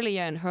mentioned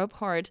earlier in her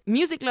part,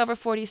 Music Lover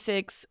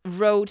 46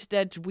 wrote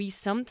that we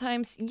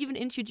sometimes even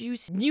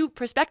introduce new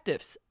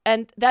perspectives.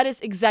 And that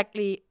is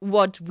exactly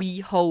what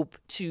we hope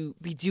to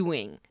be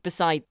doing.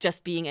 Besides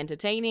just being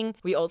entertaining,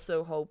 we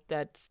also hope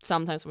that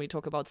sometimes when we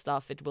talk about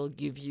stuff, it will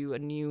give you a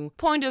new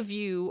point of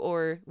view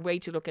or way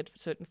to look at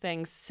certain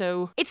things.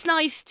 So it's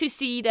nice to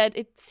see that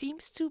it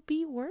seems to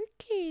be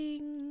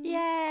working.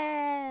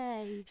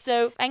 Yay!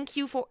 So thank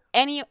you for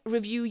any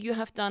review you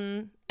have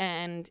done.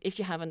 And if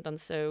you haven't done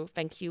so,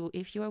 thank you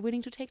if you are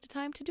willing to take the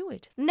time to do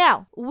it.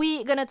 Now,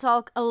 we're gonna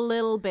talk a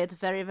little bit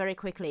very, very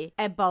quickly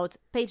about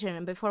Patreon.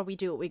 And before we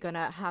do, we're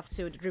gonna have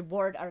to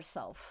reward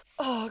ourselves.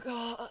 Oh,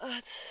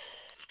 God.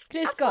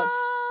 Chris Scott.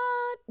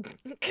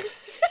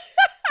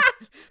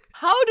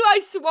 How do I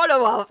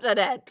swallow after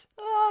that?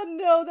 Oh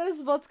no,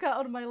 there's vodka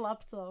on my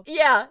laptop.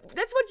 Yeah,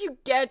 that's what you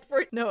get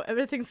for... No,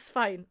 everything's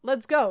fine.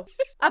 Let's go.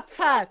 Up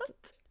fat.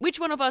 Which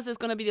one of us is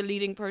going to be the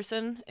leading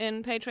person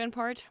in Patreon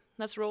part?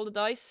 Let's roll the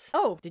dice.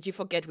 Oh. Did you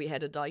forget we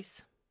had a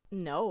dice?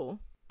 No.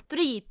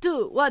 3,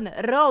 2, 1,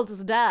 roll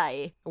to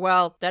die.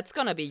 Well, that's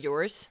gonna be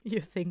yours. You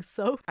think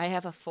so? I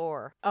have a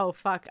 4. Oh,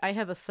 fuck, I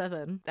have a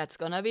 7. That's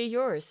gonna be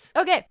yours.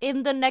 Okay,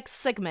 in the next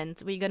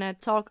segment, we're gonna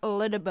talk a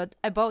little bit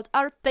about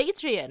our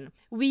Patreon.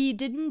 We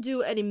didn't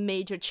do any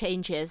major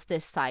changes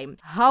this time.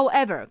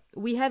 However,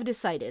 we have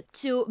decided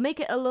to make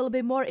it a little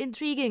bit more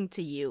intriguing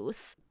to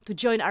use. To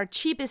join our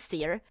cheapest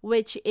tier,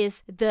 which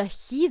is the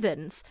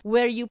Heathens,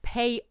 where you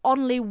pay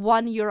only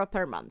 €1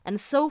 per month. And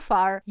so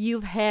far,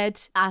 you've had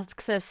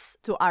access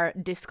to our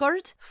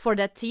Discord for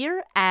that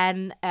tier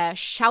and a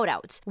shout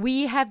out.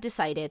 We have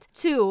decided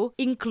to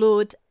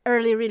include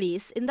early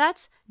release in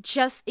that,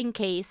 just in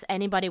case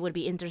anybody would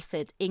be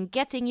interested in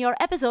getting your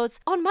episodes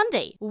on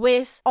Monday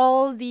with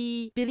all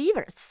the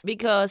believers.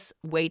 Because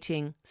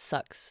waiting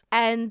sucks.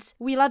 And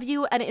we love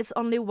you, and it's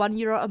only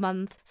 €1 a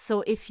month.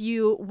 So if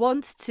you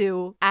want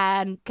to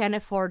and can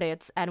afford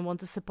it and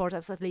want to support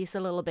us at least a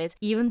little bit,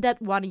 even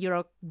that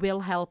 €1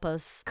 will help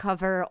us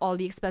cover all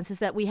the expenses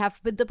that we have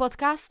with the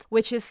podcast,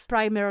 which is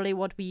primarily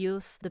what we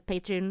use the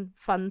Patreon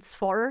funds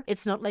for.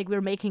 It's not like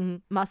we're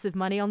making massive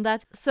money on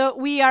that. So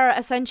we are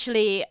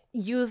essentially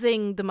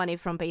using the money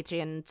from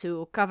Patreon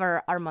to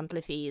cover our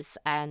monthly fees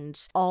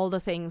and all the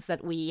things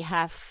that we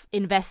have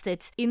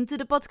invested into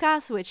the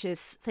podcast, which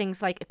is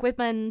things like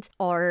equipment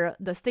or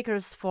the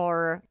stickers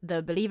for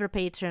the believer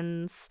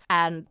patrons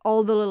and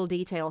all the little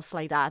details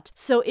like that.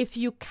 So if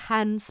you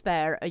can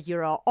spare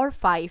 €1 or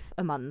 5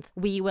 a month,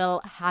 we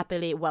will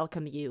happily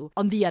welcome you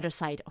on the other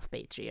side of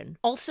Patreon.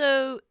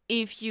 Also,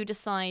 if you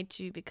decide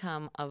to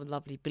become a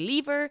lovely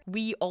believer,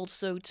 we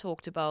also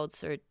talked about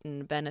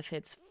certain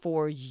benefits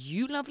for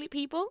you lovely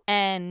people.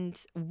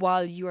 And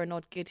while you are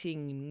not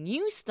getting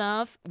new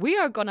stuff, we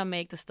are gonna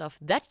make the stuff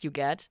that you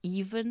get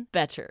even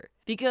better.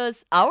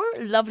 Because our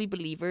lovely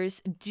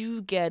believers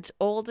do get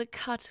all the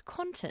cut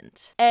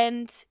content.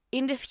 And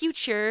in the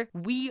future,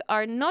 we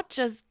are not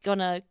just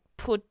gonna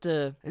put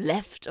the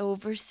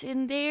leftovers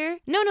in there.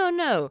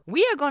 No.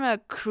 We are gonna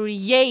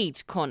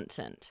create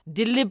content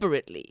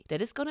deliberately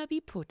that is gonna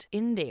be put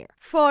in there.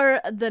 For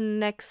the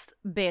next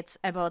bit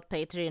about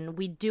Patreon,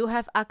 we do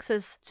have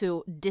access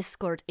to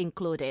Discord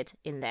included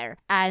in there.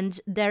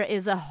 And there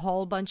is a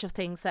whole bunch of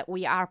things that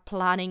we are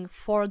planning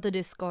for the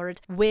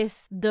Discord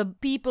with the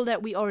people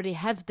that we already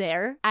have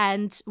there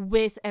and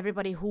with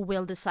everybody who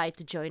will decide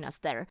to join us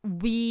there.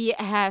 We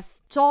have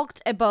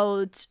talked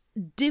about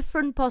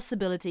different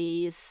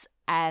possibilities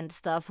and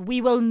stuff. We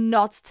will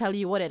not tell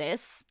you what it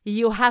is.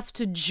 You have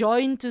to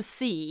join to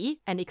see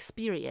and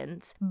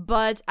experience,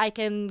 but I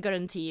can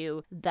guarantee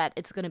you that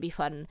it's gonna be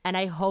fun, and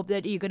I hope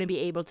that you're gonna be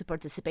able to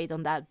participate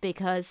on that,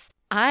 because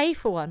I,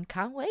 for one,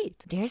 can't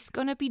wait. There's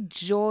gonna be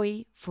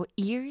joy for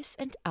ears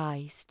and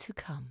eyes to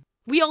come.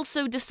 We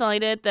also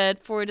decided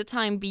that for the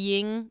time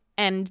being,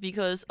 and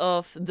because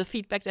of the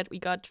feedback that we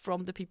got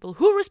from the people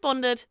who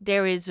responded,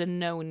 there is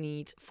no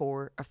need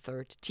for a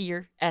third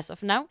tier as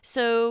of now.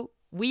 So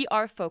we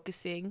are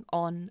focusing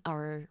on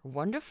our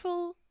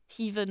wonderful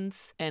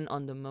heathens and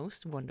on the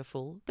most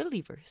wonderful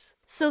believers.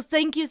 So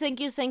thank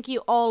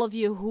you, all of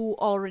you who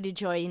already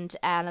joined,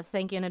 and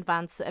thank you in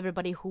advance to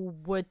everybody who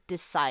would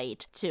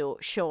decide to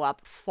show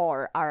up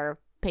for our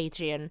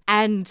Patreon,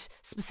 and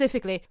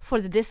specifically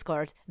for the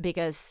Discord,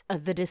 because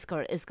the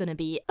Discord is gonna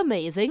be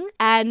amazing.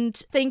 And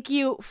thank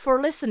you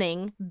for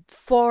listening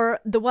for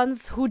the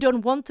ones who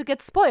don't want to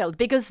get spoiled,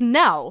 because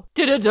now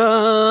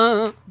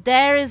Da-da-da!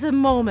 there is a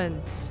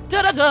moment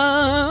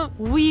Da-da-da!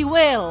 we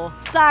will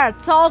start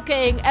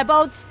talking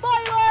about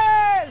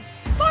spoilers!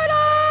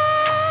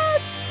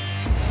 Spoilers!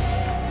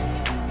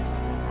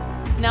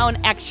 Now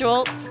an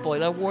actual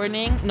spoiler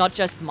warning, not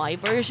just my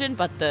version,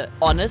 but the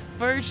honest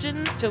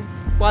version. So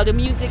while the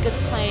music is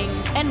playing,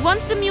 and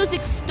once the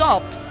music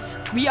stops,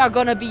 we are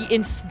gonna be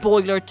in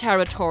spoiler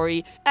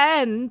territory.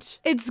 And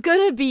it's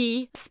gonna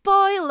be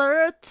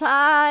spoiler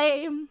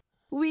time.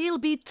 We'll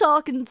be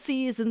talking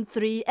season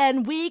 3,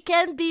 and we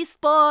can be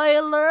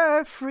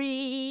spoiler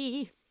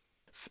free.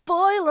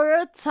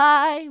 Spoiler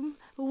time.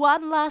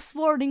 One last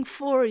warning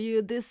for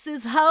you. This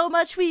is how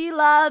much we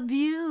love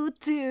you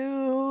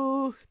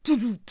too.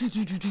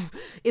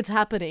 It's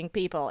happening,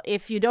 people.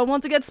 If you don't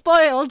want to get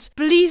spoiled,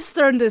 please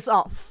turn this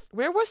off.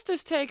 Where was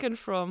this taken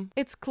from?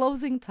 It's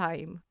closing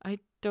time. I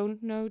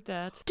don't know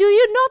that. Do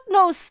you not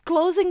know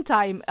closing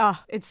time?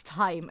 It's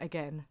time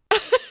again.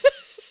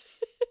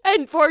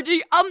 And for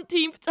the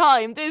umpteenth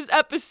time this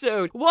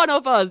episode, one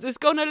of us is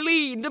gonna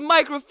lean the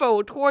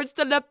microphone towards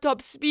the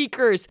laptop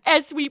speakers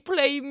as we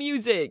play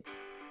music.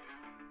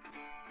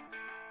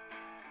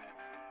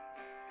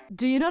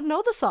 Do you not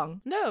know the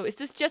song? No, is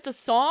this just a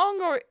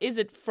song or is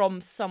it from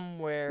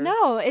somewhere?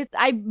 No,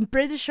 I'm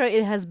pretty sure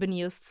it has been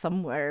used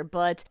somewhere,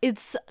 but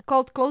it's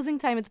called Closing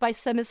Time. It's by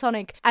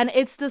Semisonic, and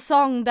it's the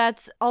song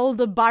that all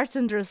the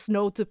bartenders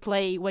know to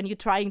play when you're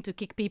trying to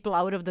kick people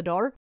out of the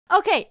door.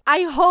 Okay,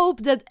 I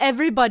hope that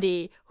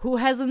everybody who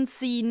hasn't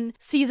seen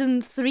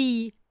season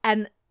 3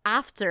 and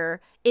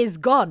after is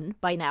gone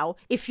by now.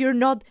 If you're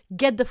not,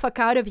 get the fuck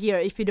out of here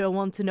if you don't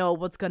want to know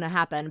what's gonna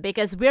happen,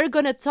 because we're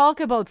gonna talk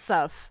about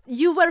stuff.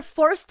 You were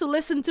forced to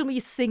listen to me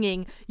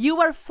singing. You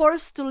were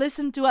forced to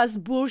listen to us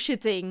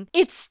bullshitting.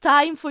 It's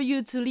time for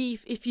you to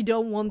leave if you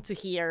don't want to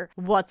hear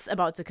what's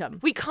about to come.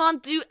 We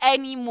can't do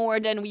any more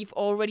than we've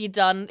already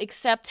done,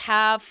 except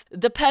have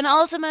the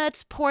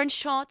penultimate porn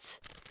shot.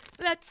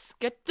 Let's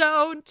get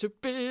down to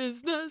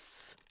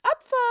business. Up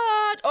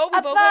front! Oh,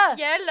 we both have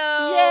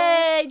yellow!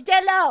 Yay,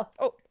 yellow!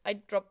 Oh, I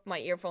dropped my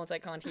earphones, I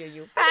can't hear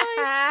you.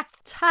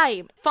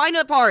 Time.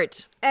 Final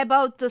part.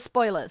 About the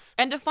spoilers.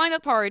 And the final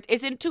part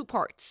is in 2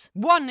 parts.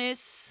 One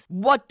is,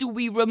 what do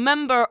we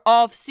remember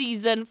of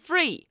season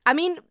 3? I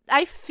mean,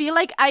 I feel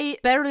like I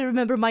barely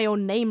remember my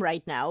own name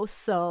right now,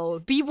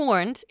 so... Be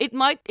warned, it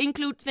might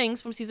include things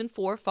from season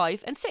 4,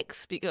 5, and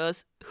 6,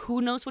 because who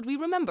knows what we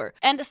remember.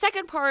 And the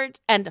second part,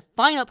 and the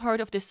final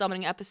part of this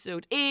summoning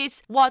episode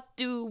is, what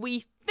do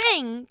we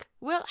think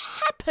will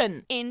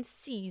happen in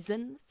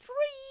season 3?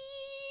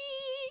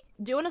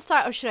 Do you want to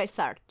start or should I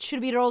start?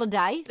 Should we roll a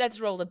die? Let's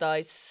roll the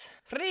dice.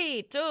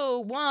 3,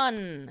 2,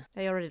 1.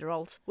 I already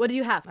rolled. What do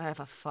you have? I have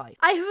a 5.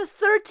 I have a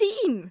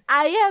 13.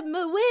 I am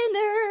a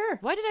winner.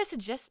 Why did I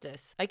suggest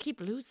this? I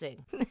keep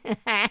losing.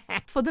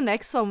 For the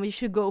next one, we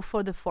should go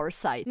for the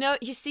foresight. No,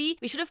 you see,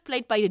 we should have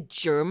played by the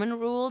German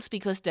rules,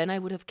 because then I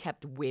would have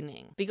kept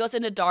winning. Because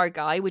in the Dark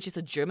Eye, which is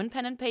a German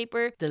pen and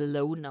paper, the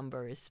low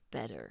number is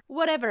better.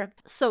 Whatever.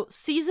 So,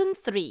 season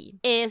 3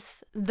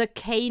 is the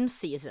Kane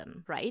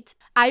season, right?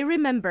 I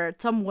remember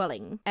Tom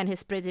Welling and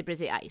his pretty,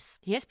 pretty eyes.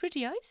 He has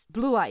pretty eyes?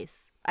 Blue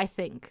eyes, I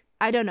think.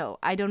 I don't know.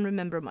 I don't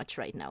remember much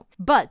right now.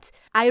 But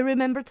I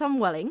remember Tom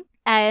Welling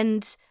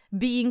and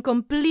being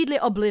completely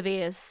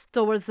oblivious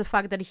towards the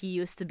fact that he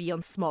used to be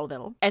on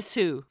Smallville. As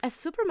who? As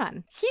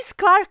Superman. He's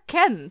Clark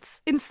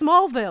Kent in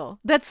Smallville.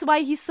 That's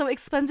why he's so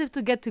expensive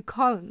to get to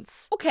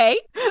cons. Okay.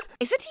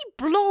 Isn't he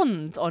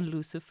blonde on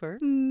Lucifer?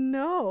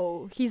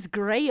 No, he's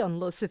grey on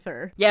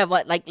Lucifer. Yeah,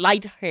 what, like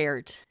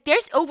light-haired?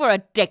 There's over a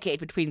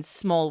decade between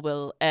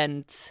Smallville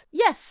and...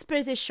 Yes,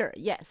 pretty sure,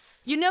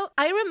 yes. You know,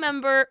 I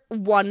remember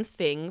one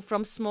thing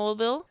from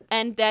Smallville,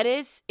 and that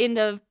is in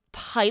the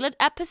pilot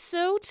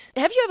episode.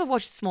 Have you ever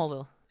watched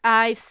Smallville?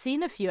 I've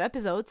seen a few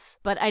episodes,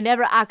 but I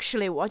never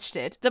actually watched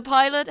it. The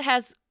pilot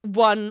has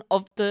one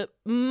of the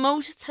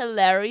most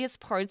hilarious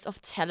parts of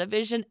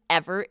television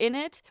ever in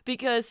it,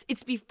 because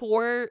it's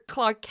before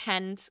Clark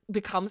Kent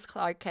becomes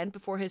Clark Kent,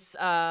 before his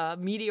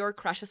meteor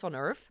crashes on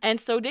Earth. And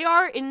so they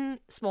are in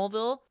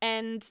Smallville,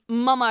 and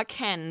Mama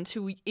Kent,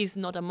 who is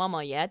not a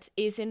mama yet,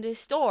 is in the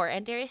store,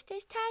 and there is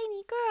this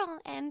tiny girl,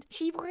 and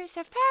she wears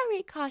a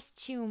fairy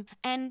costume,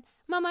 and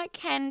Mama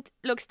Kent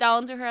looks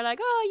down to her like,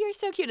 oh, you're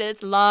so cute. And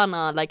it's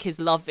Lana, like his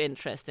love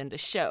interest in the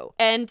show.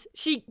 And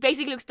she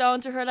basically looks down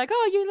to her like,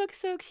 oh, you look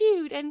so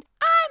cute. And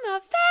I'm a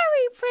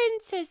fairy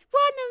princess.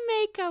 Wanna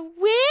make a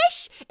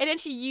wish? And then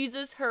she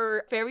uses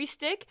her fairy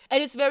stick.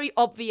 And it's very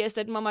obvious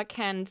that Mama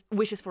Kent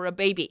wishes for a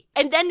baby.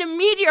 And then the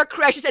meteor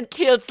crashes and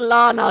kills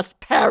Lana's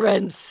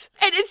parents.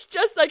 And it's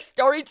just like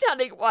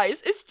storytelling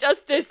wise, it's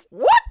just this,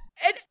 what?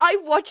 And I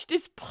watched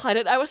this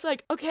pilot, I was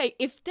like, okay,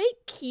 if they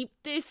keep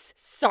this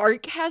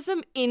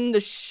sarcasm in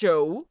the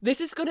show, this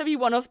is gonna be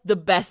one of the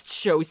best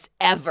shows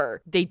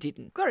ever. They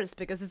didn't. Of course,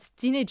 because it's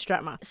teenage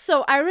drama.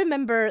 So I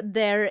remember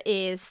there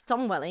is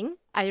Tom Welling.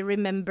 I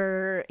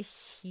remember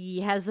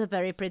he has a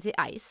very pretty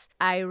eyes.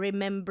 I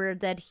remember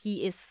that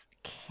he is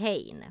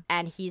Kane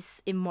and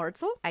he's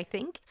immortal, I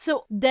think.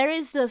 So there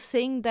is the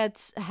thing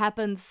that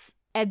happens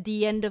at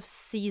the end of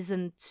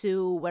season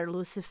 2 where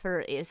Lucifer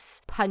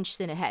is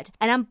punched in the head.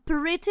 And I'm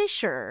pretty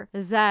sure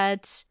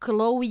that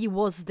Chloe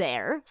was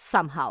there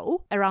somehow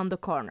around the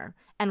corner.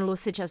 And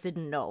Lucy just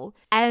didn't know.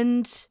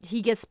 And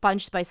he gets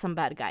punched by some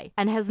bad guy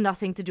and has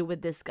nothing to do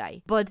with this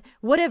guy. But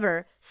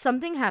whatever,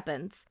 something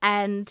happens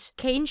and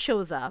Kane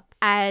shows up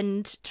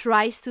and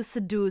tries to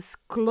seduce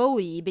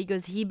Chloe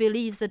because he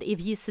believes that if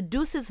he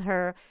seduces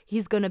her,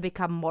 he's gonna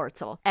become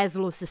mortal, as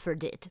Lucifer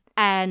did.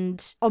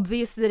 And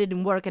obviously that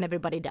didn't work and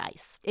everybody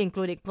dies,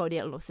 including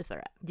Claudia and Lucifer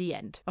at the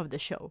end of the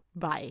show.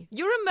 Bye.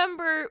 You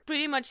remember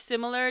pretty much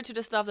similar to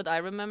the stuff that I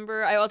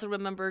remember. I also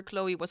remember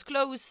Chloe was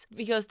close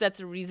because that's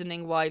the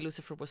reasoning why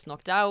Lucifer was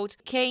knocked out.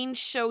 Kane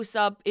shows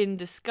up in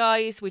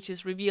disguise, which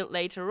is revealed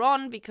later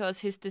on because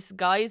his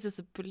disguise is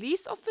a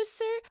police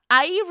officer.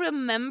 I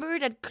remember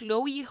that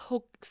Chloe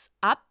hooks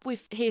up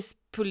with his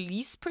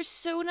police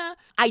persona.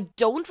 I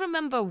don't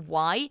remember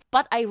why,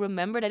 but I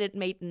remember that it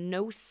made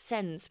no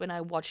sense when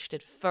I watched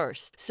it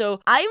first. So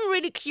I'm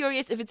really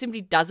curious if it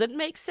simply doesn't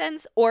make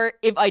sense or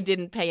if I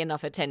didn't pay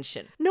enough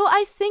attention. No,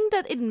 I think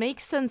that it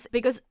makes sense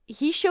because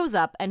he shows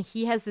up and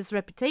he has this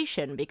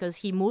reputation because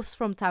he moves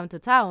from town to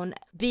town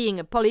being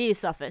a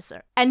police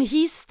officer. And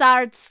he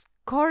starts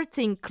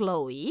courting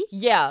Chloe.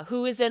 Yeah,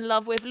 who is in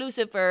love with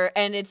Lucifer,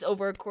 and it's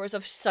over a course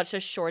of such a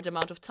short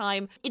amount of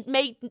time. It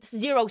made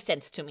zero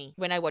sense to me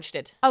when I watched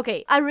it.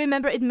 Okay, I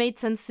remember it made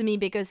sense to me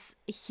because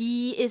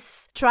he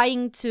is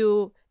trying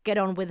to get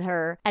on with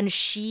her, and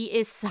she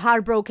is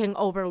heartbroken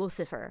over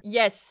Lucifer.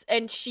 Yes,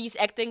 and she's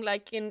acting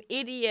like an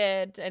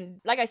idiot,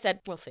 and like I said,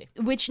 we'll see.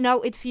 Which now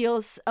it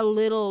feels a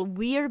little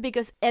weird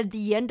because at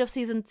the end of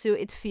season 2,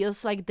 it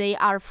feels like they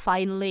are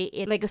finally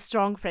in like a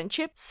strong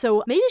friendship.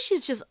 So maybe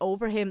she's just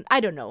over him. I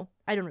don't know.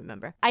 I don't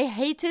remember. I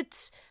hated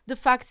the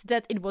fact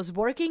that it was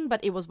working,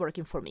 but it was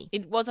working for me.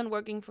 It wasn't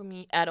working for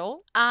me at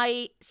all.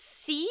 I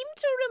seem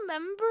to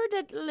remember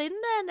that Linda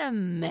and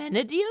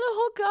Amenadiel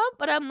hook up,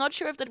 but I'm not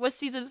sure if that was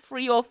season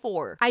 3 or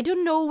 4. I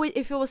don't know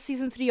if it was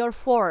season 3 or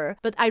 4,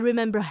 but I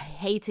remember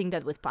hating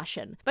that with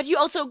passion. But you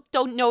also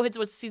don't know if it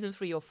was season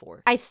 3 or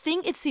 4. I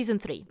think it's season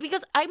 3.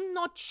 Because I'm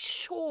not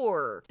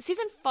sure.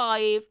 Season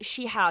 5,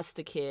 she has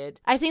the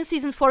kid. I think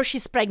season 4,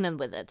 she's pregnant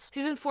with it.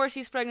 Season 4,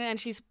 she's pregnant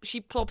and she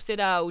plops it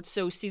out.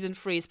 So season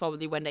 3 is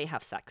probably when they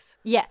have sex.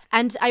 Yeah,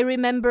 and I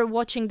remember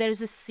watching,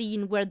 there's a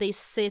scene where they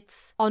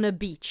sit on a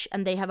beach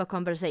and they have a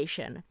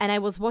conversation. And I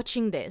was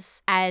watching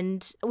this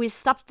and we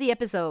stopped the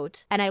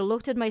episode and I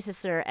looked at my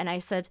sister and I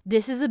said,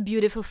 this is a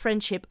beautiful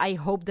friendship. I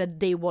hope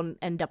that they won't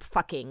end up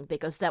fucking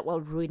because that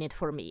will ruin it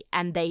for me.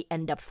 And they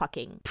end up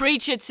fucking.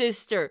 Preach it,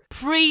 sister.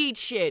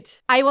 Preach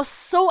it. I was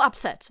so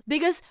upset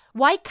because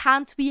why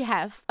can't we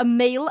have a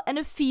male and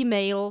a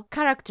female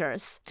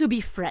characters to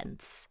be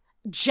friends?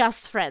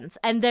 Just friends,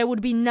 and there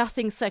would be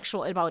nothing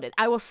sexual about it.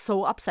 I was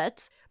so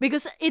upset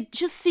because it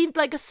just seemed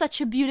like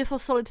such a beautiful,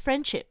 solid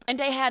friendship. And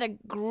they had a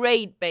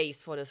great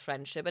base for this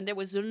friendship, and there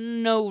was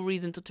no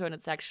reason to turn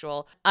it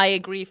sexual. I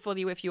agree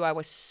fully with you. I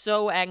was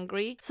so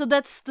angry. So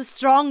that's the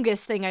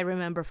strongest thing I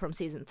remember from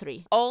season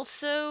 3.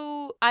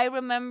 Also, I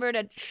remember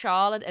that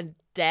Charlotte and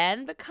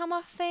Dan become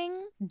a thing?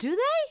 Do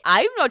they?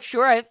 I'm not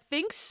sure. I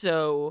think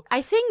so.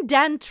 I think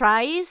Dan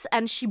tries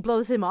and she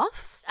blows him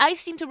off. I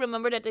seem to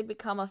remember that they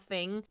become a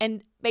thing.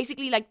 And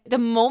basically, like, the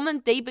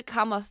moment they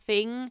become a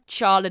thing,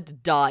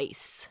 Charlotte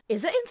dies.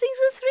 Is that in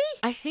season 3?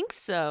 I think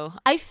so.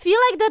 I feel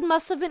like that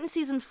must have been in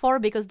season 4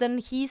 because then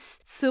he's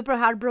super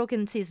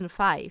heartbroken in season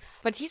 5.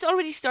 But he's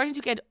already starting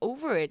to get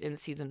over it in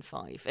season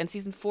 5. And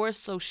season 4 is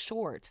so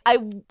short. I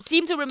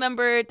seem to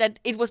remember that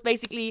it was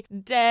basically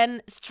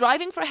Dan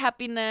striving for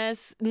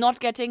happiness, not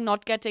getting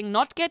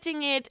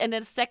it. And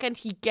the second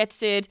he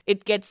gets it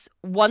gets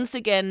once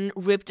again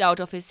ripped out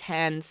of his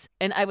hands.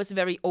 And I was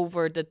very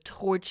over the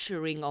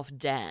torturing of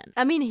Dan.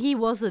 I mean, he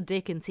was a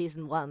dick in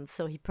season 1,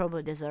 so he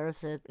probably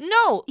deserves it.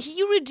 No,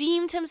 he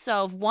redeemed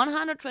himself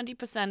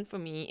 120% for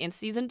me in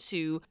season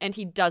 2, and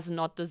he does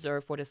not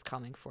deserve what is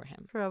coming for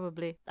him.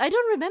 Probably. I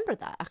don't remember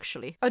that,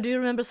 actually. Oh, do you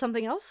remember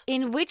something else?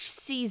 In which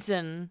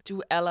season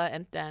do Ella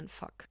and Dan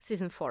fuck?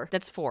 Season 4.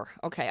 That's 4.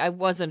 Okay, I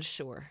wasn't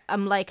sure.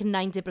 I'm like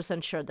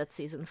 90% sure that's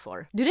season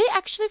 4. Do they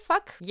actually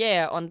fuck?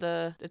 Yeah,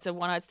 it's a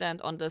one-night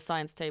stand on the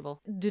science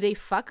table. Do they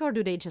fuck or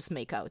do they just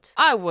make out?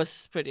 I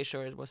was pretty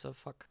sure it was a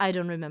fuck. I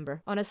don't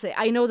remember. Honestly,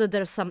 I know that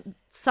there's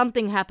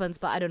something happens,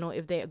 but I don't know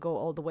if they go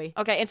all the way.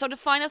 Okay, and so the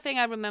final thing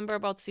I remember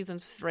about season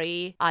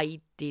 3,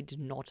 I did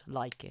not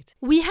like it.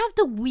 We have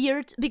the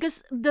weird,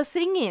 because the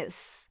thing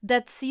is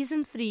that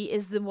season 3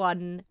 is the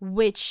one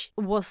which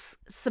was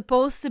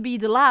supposed to be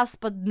the last,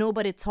 but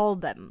nobody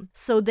told them.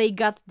 So they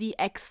got the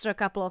extra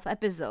couple of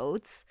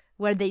episodes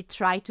where they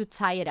try to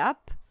tie it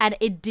up. And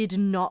it did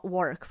not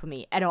work for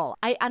me at all.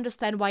 I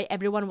understand why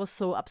everyone was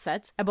so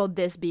upset about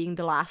this being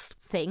the last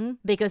thing.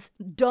 Because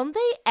don't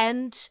they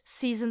end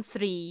season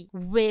 3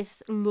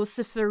 with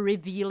Lucifer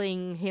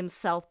revealing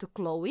himself to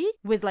Chloe?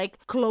 With like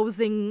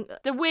closing...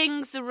 the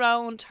wings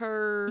around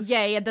her.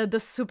 Yeah,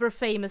 the super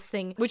famous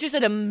thing. Which is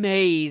an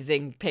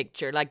amazing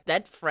picture. Like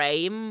that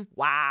frame.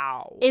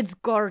 Wow. It's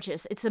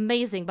gorgeous. It's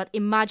amazing. But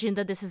imagine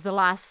that this is the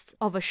last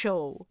of a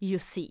show you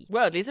see.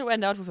 Well, at least it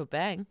went out with a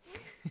bang.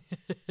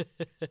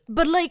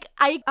 But like,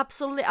 I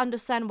absolutely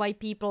understand why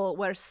people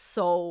were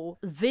so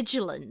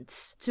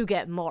vigilant to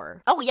get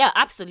more. Oh yeah,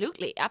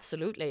 absolutely.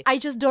 I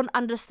just don't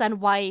understand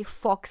why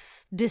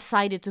Fox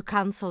decided to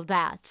cancel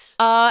that.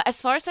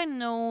 As far as I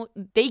know,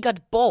 they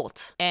got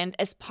bought. And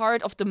as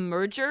part of the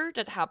merger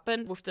that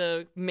happened with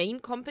the main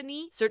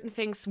company, certain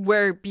things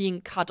were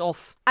being cut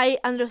off. I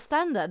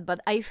understand that, but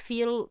I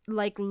feel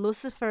like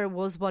Lucifer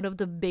was one of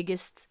the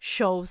biggest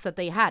shows that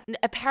they had.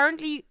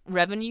 Apparently,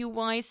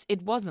 revenue-wise,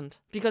 it wasn't.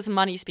 Because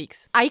money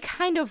speaks. I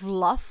kind of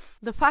love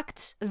the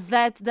fact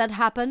that that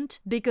happened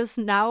because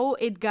now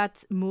it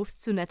got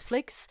moved to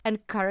Netflix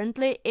and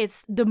currently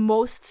it's the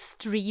most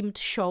streamed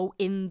show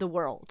in the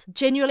world.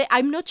 Genuinely,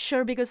 I'm not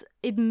sure because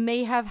it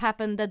may have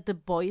happened that The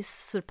Boys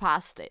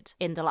surpassed it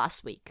in the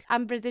last week.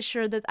 I'm pretty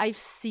sure that I've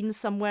seen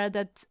somewhere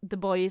that The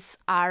Boys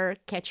are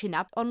catching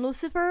up on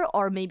Lucifer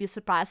or maybe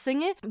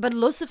surpassing it. But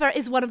Lucifer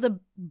is one of the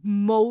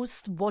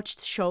most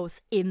watched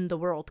shows in the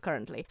world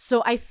currently.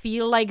 So I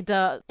feel like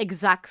the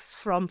execs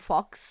from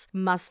Fox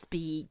must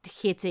be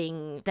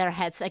hitting their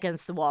heads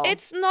against the wall.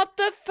 It's not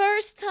the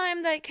first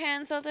time they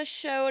canceled a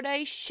show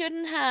they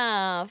shouldn't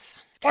have.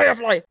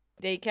 Firefly!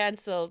 They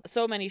canceled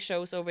so many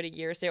shows over the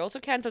years. They also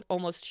canceled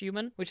Almost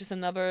Human, which is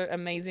another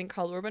amazing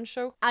Carl Urban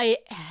show. I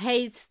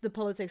hate the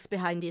politics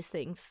behind these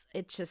things.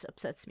 It just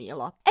upsets me a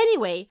lot.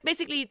 Anyway.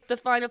 Basically, the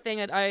final thing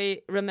that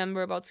I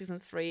remember about season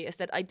 3 is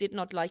that I did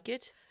not like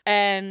it.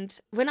 And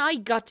when I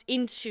got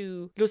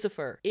into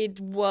Lucifer, it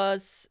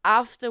was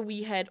after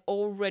we had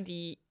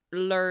already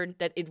learned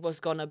that it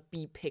was gonna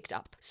be picked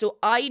up. So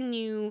I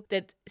knew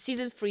that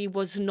season 3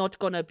 was not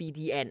gonna be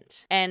the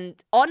end. And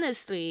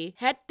honestly,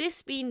 had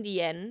this been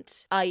the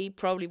end, I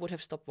probably would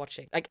have stopped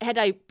watching. Like, had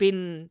I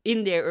been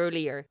in there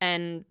earlier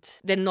and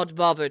then not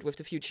bothered with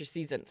the future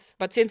seasons.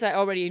 But since I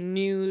already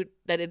knew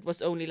that it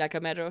was only like a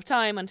matter of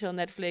time until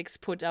Netflix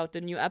put out the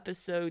new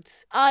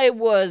episodes, I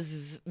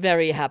was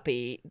very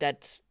happy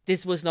that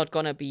this was not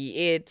gonna be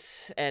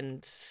it.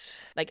 And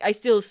like, I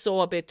still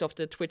saw a bit of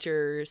the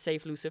Twitter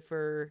Save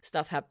Lucifer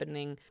stuff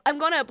happening. I'm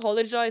gonna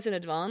apologize in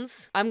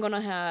advance. I'm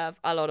gonna have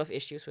a lot of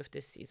issues with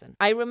this season.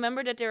 I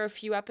remember that there are a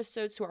few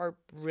episodes who are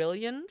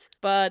brilliant,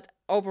 but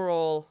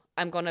overall,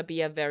 I'm gonna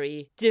be a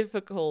very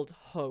difficult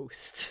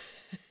host.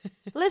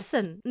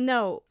 Listen,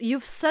 no,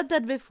 you've said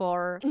that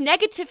before.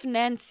 Negative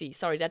Nancy.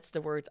 Sorry, that's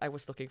the word I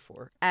was looking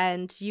for.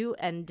 And you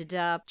ended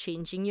up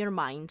changing your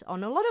mind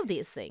on a lot of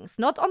these things.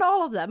 Not on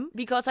all of them.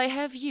 Because I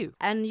have you.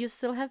 And you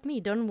still have me.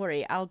 Don't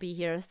worry. I'll be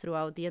here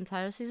throughout the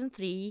entire season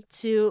 3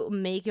 to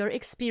make your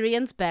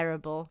experience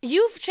bearable.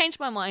 You've changed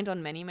my mind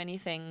on many, many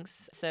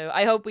things. So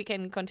I hope we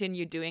can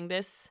continue doing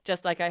this.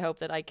 Just like I hope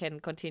that I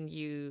can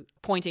continue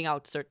pointing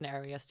out certain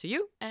areas to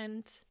you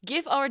and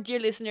give our dear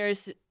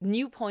listeners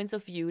new points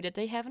of view that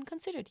they haven't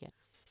considered yet.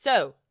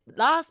 So,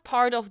 last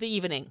part of the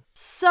evening.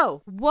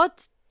 So,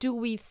 what do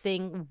we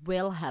think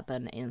will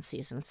happen in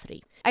season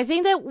 3? I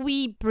think that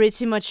we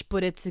pretty much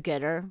put it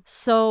together.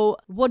 So,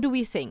 what do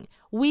we think?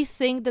 We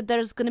think that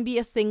there's gonna be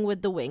a thing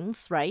with the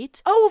wings,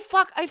 right? Oh,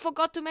 fuck, I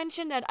forgot to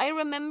mention that. I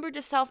remember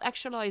the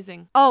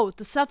self-actualizing. Oh,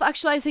 the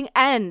self-actualizing,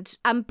 and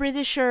I'm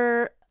pretty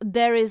sure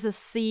there is a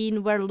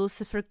scene where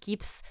Lucifer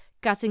keeps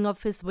cutting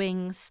off his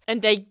wings.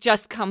 And they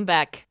just come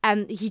back.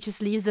 And he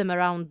just leaves them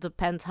around the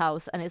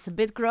penthouse. And it's a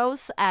bit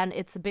gross and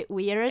it's a bit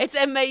weird. It's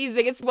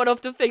amazing. It's one of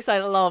the things I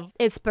love.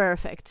 It's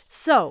perfect.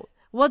 So,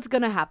 what's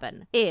gonna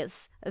happen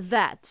is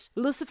that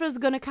Lucifer's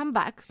gonna come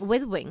back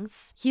with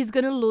wings. He's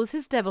gonna lose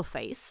his devil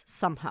face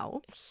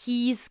somehow.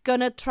 He's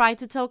gonna try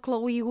to tell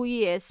Chloe who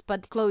he is,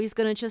 but Chloe's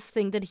gonna just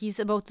think that he's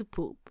about to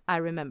poop. I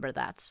remember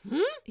that.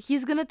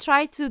 He's gonna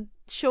try to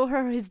show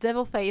her his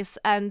devil face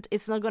and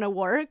it's not gonna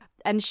work.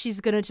 And she's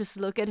gonna just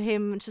look at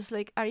him just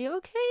like, are you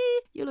okay?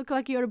 You look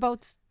like you're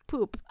about to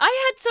poop. I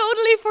had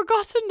totally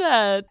forgotten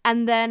that.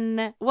 And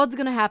then what's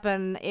gonna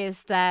happen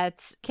is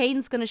that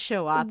Kane's gonna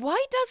show up.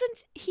 Why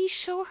doesn't he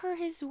show her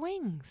his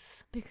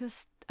wings?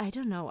 Because I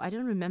don't know. I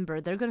don't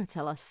remember. They're gonna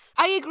tell us.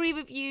 I agree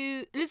with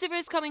you. Lucifer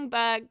is coming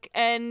back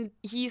and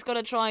he's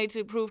gonna try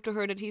to prove to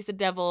her that he's the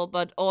devil,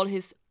 but all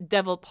his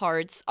devil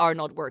parts are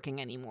not working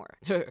anymore.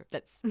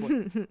 That's what...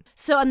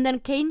 So, and then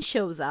Kane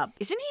shows up.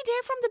 Isn't he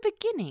there from the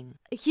beginning?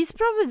 He's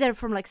probably there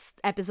from like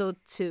episode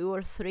 2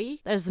 or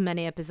 3. There's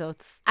many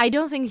episodes. I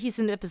don't think he's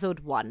in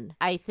episode 1.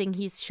 I think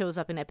he shows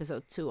up in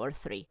episode 2 or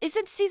 3.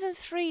 Isn't season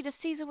 3 the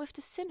season with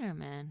the sinner,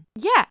 man?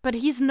 Yeah, but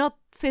he's not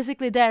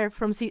physically there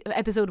from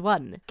episode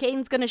 1.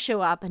 Kane's gonna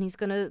show up and he's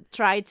gonna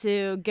try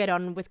to get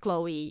on with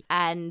Chloe,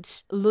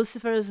 and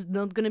Lucifer's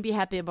not gonna be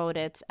happy about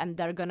it, and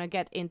they're gonna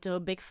get into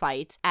a big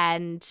fight,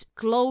 and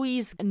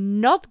Chloe's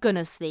not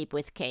gonna sleep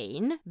with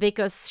Kane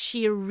because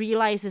she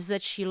realizes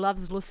that she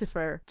loves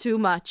Lucifer too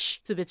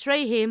much to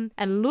betray him,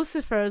 and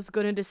Lucifer's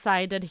gonna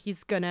decide that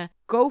he's gonna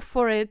go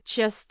for it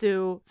just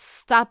to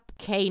stop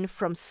Kane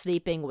from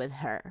sleeping with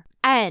her.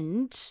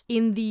 And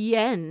in the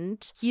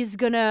end, he's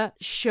gonna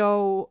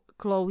show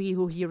Chloe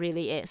who he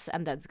really is,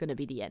 and that's gonna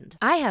be the end.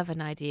 I have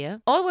an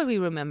idea. All what we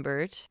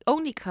remembered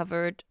only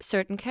covered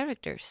certain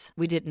characters.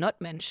 We did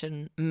not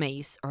mention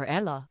Mace or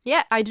Ella.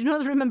 Yeah, I do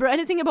not remember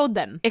anything about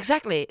them.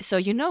 Exactly. So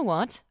you know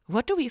what?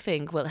 What do we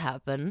think will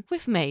happen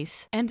with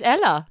Mace and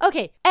Ella?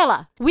 Okay,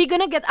 Ella. We're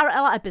gonna get our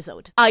Ella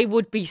episode. I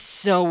would be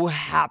so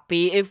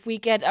happy if we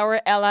get our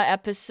Ella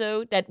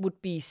episode. That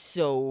would be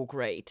so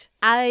great.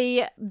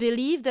 I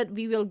believe that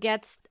we will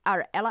get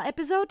our Ella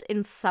episode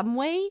in some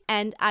way,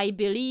 and I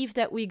believe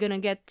that we're gonna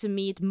get to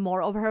meet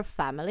more of her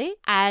family,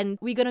 and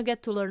we're gonna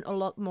get to learn a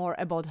lot more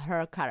about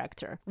her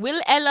character.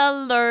 Will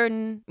Ella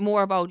learn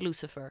more about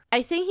Lucifer?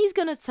 I think he's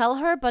gonna tell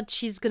her, but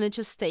she's gonna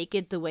just take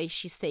it the way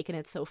she's taken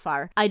it so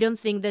far. I don't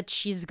think that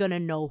she's gonna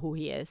know who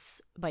he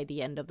is by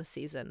the end of the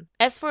season.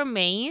 As for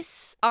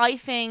Mace, I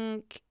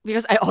think,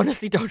 because I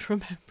honestly don't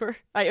remember,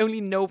 I only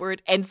know where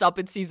it ends up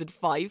in season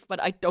 5,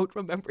 but I don't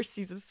remember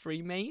season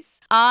 3 Mace.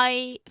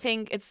 I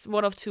think it's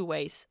one of two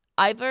ways.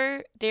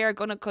 Either they are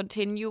gonna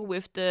continue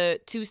with the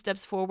 2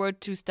 steps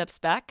forward, 2 steps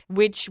back,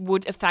 which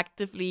would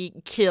effectively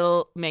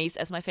kill Mace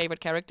as my favorite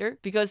character,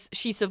 because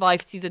she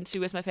survived season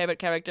 2 as my favorite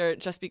character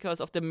just because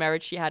of the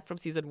merit she had from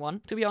season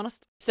 1, to be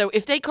honest. So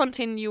if they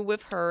continue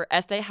with her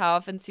as they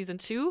have in season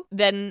 2,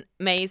 then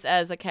Mace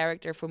as a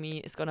character for me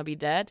is gonna be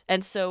dead.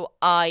 And so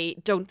I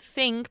don't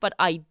think, but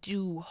I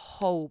do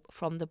hope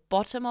from the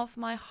bottom of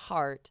my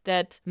heart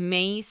that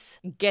Mace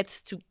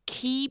gets to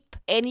keep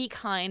any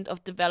kind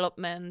of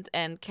development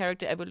and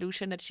character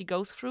evolution that she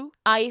goes through.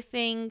 I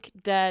think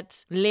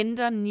that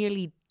Linda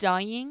nearly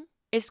dying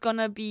is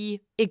gonna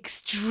be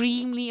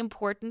extremely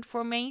important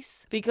for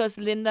Mace, because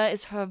Linda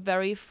is her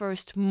very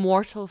first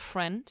mortal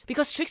friend.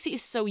 Because Trixie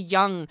is so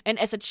young, and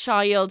as a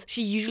child,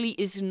 she usually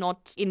is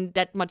not in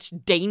that much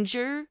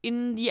danger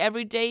in the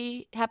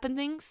everyday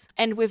happenings.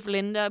 And with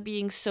Linda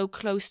being so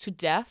close to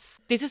death,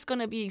 this is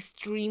gonna be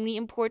extremely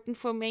important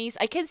for Mace.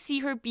 I can see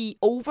her be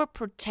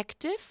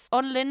overprotective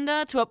on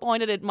Linda to a point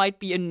that it might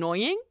be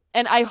annoying.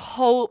 And I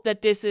hope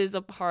that this is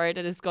a part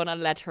that is gonna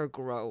let her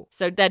grow.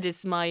 So that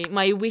is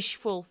my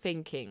wishful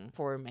thinking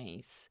for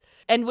Mace.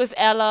 And with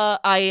Ella,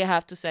 I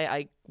have to say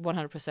I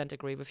 100%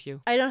 agree with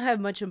you. I don't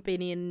have much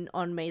opinion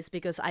on Mace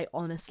because I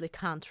honestly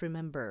can't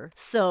remember.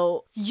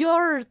 So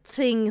your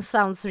thing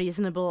sounds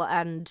reasonable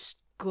and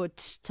good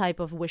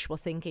type of wishful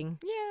thinking.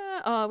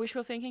 Yeah,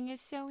 wishful thinking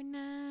is so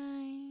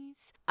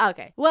nice.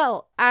 Okay,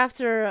 well,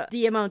 after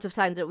the amount of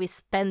time that we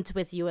spent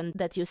with you and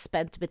that you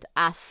spent with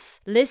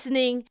us,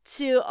 listening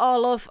to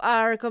all of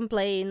our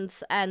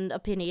complaints and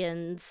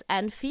opinions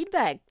and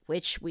feedback,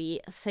 which we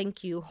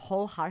thank you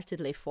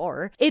wholeheartedly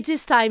for, it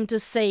is time to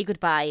say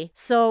goodbye.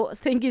 So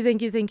thank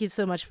you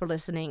so much for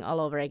listening all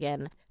over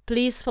again.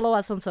 Please follow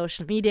us on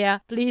social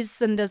media. Please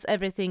send us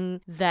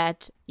everything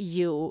that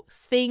you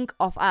think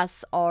of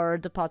us or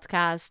the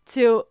podcast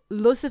to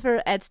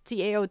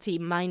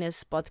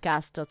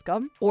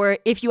lucifer@taot-podcast.com. Or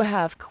if you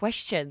have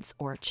questions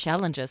or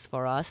challenges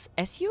for us,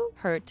 as you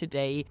heard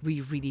today,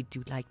 we really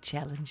do like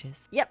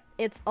challenges. Yep,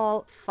 it's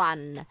all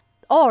fun.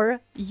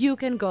 Or you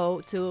can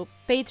go to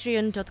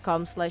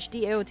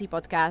patreon.com/TAOT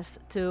podcast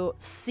to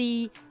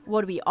see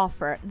what we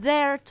offer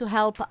there to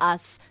help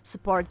us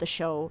support the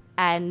show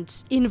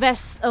and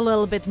invest a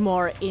little bit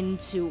more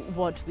into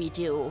what we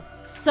do.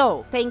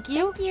 So, thank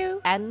you.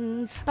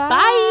 And bye.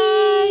 Bye!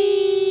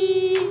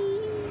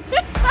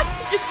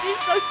 You seem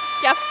so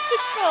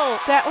skeptical.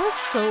 That was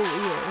so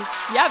weird.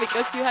 Yeah,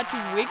 because you had to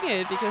wing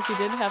it because you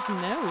didn't have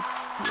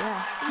notes.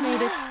 Yeah,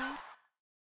 made it.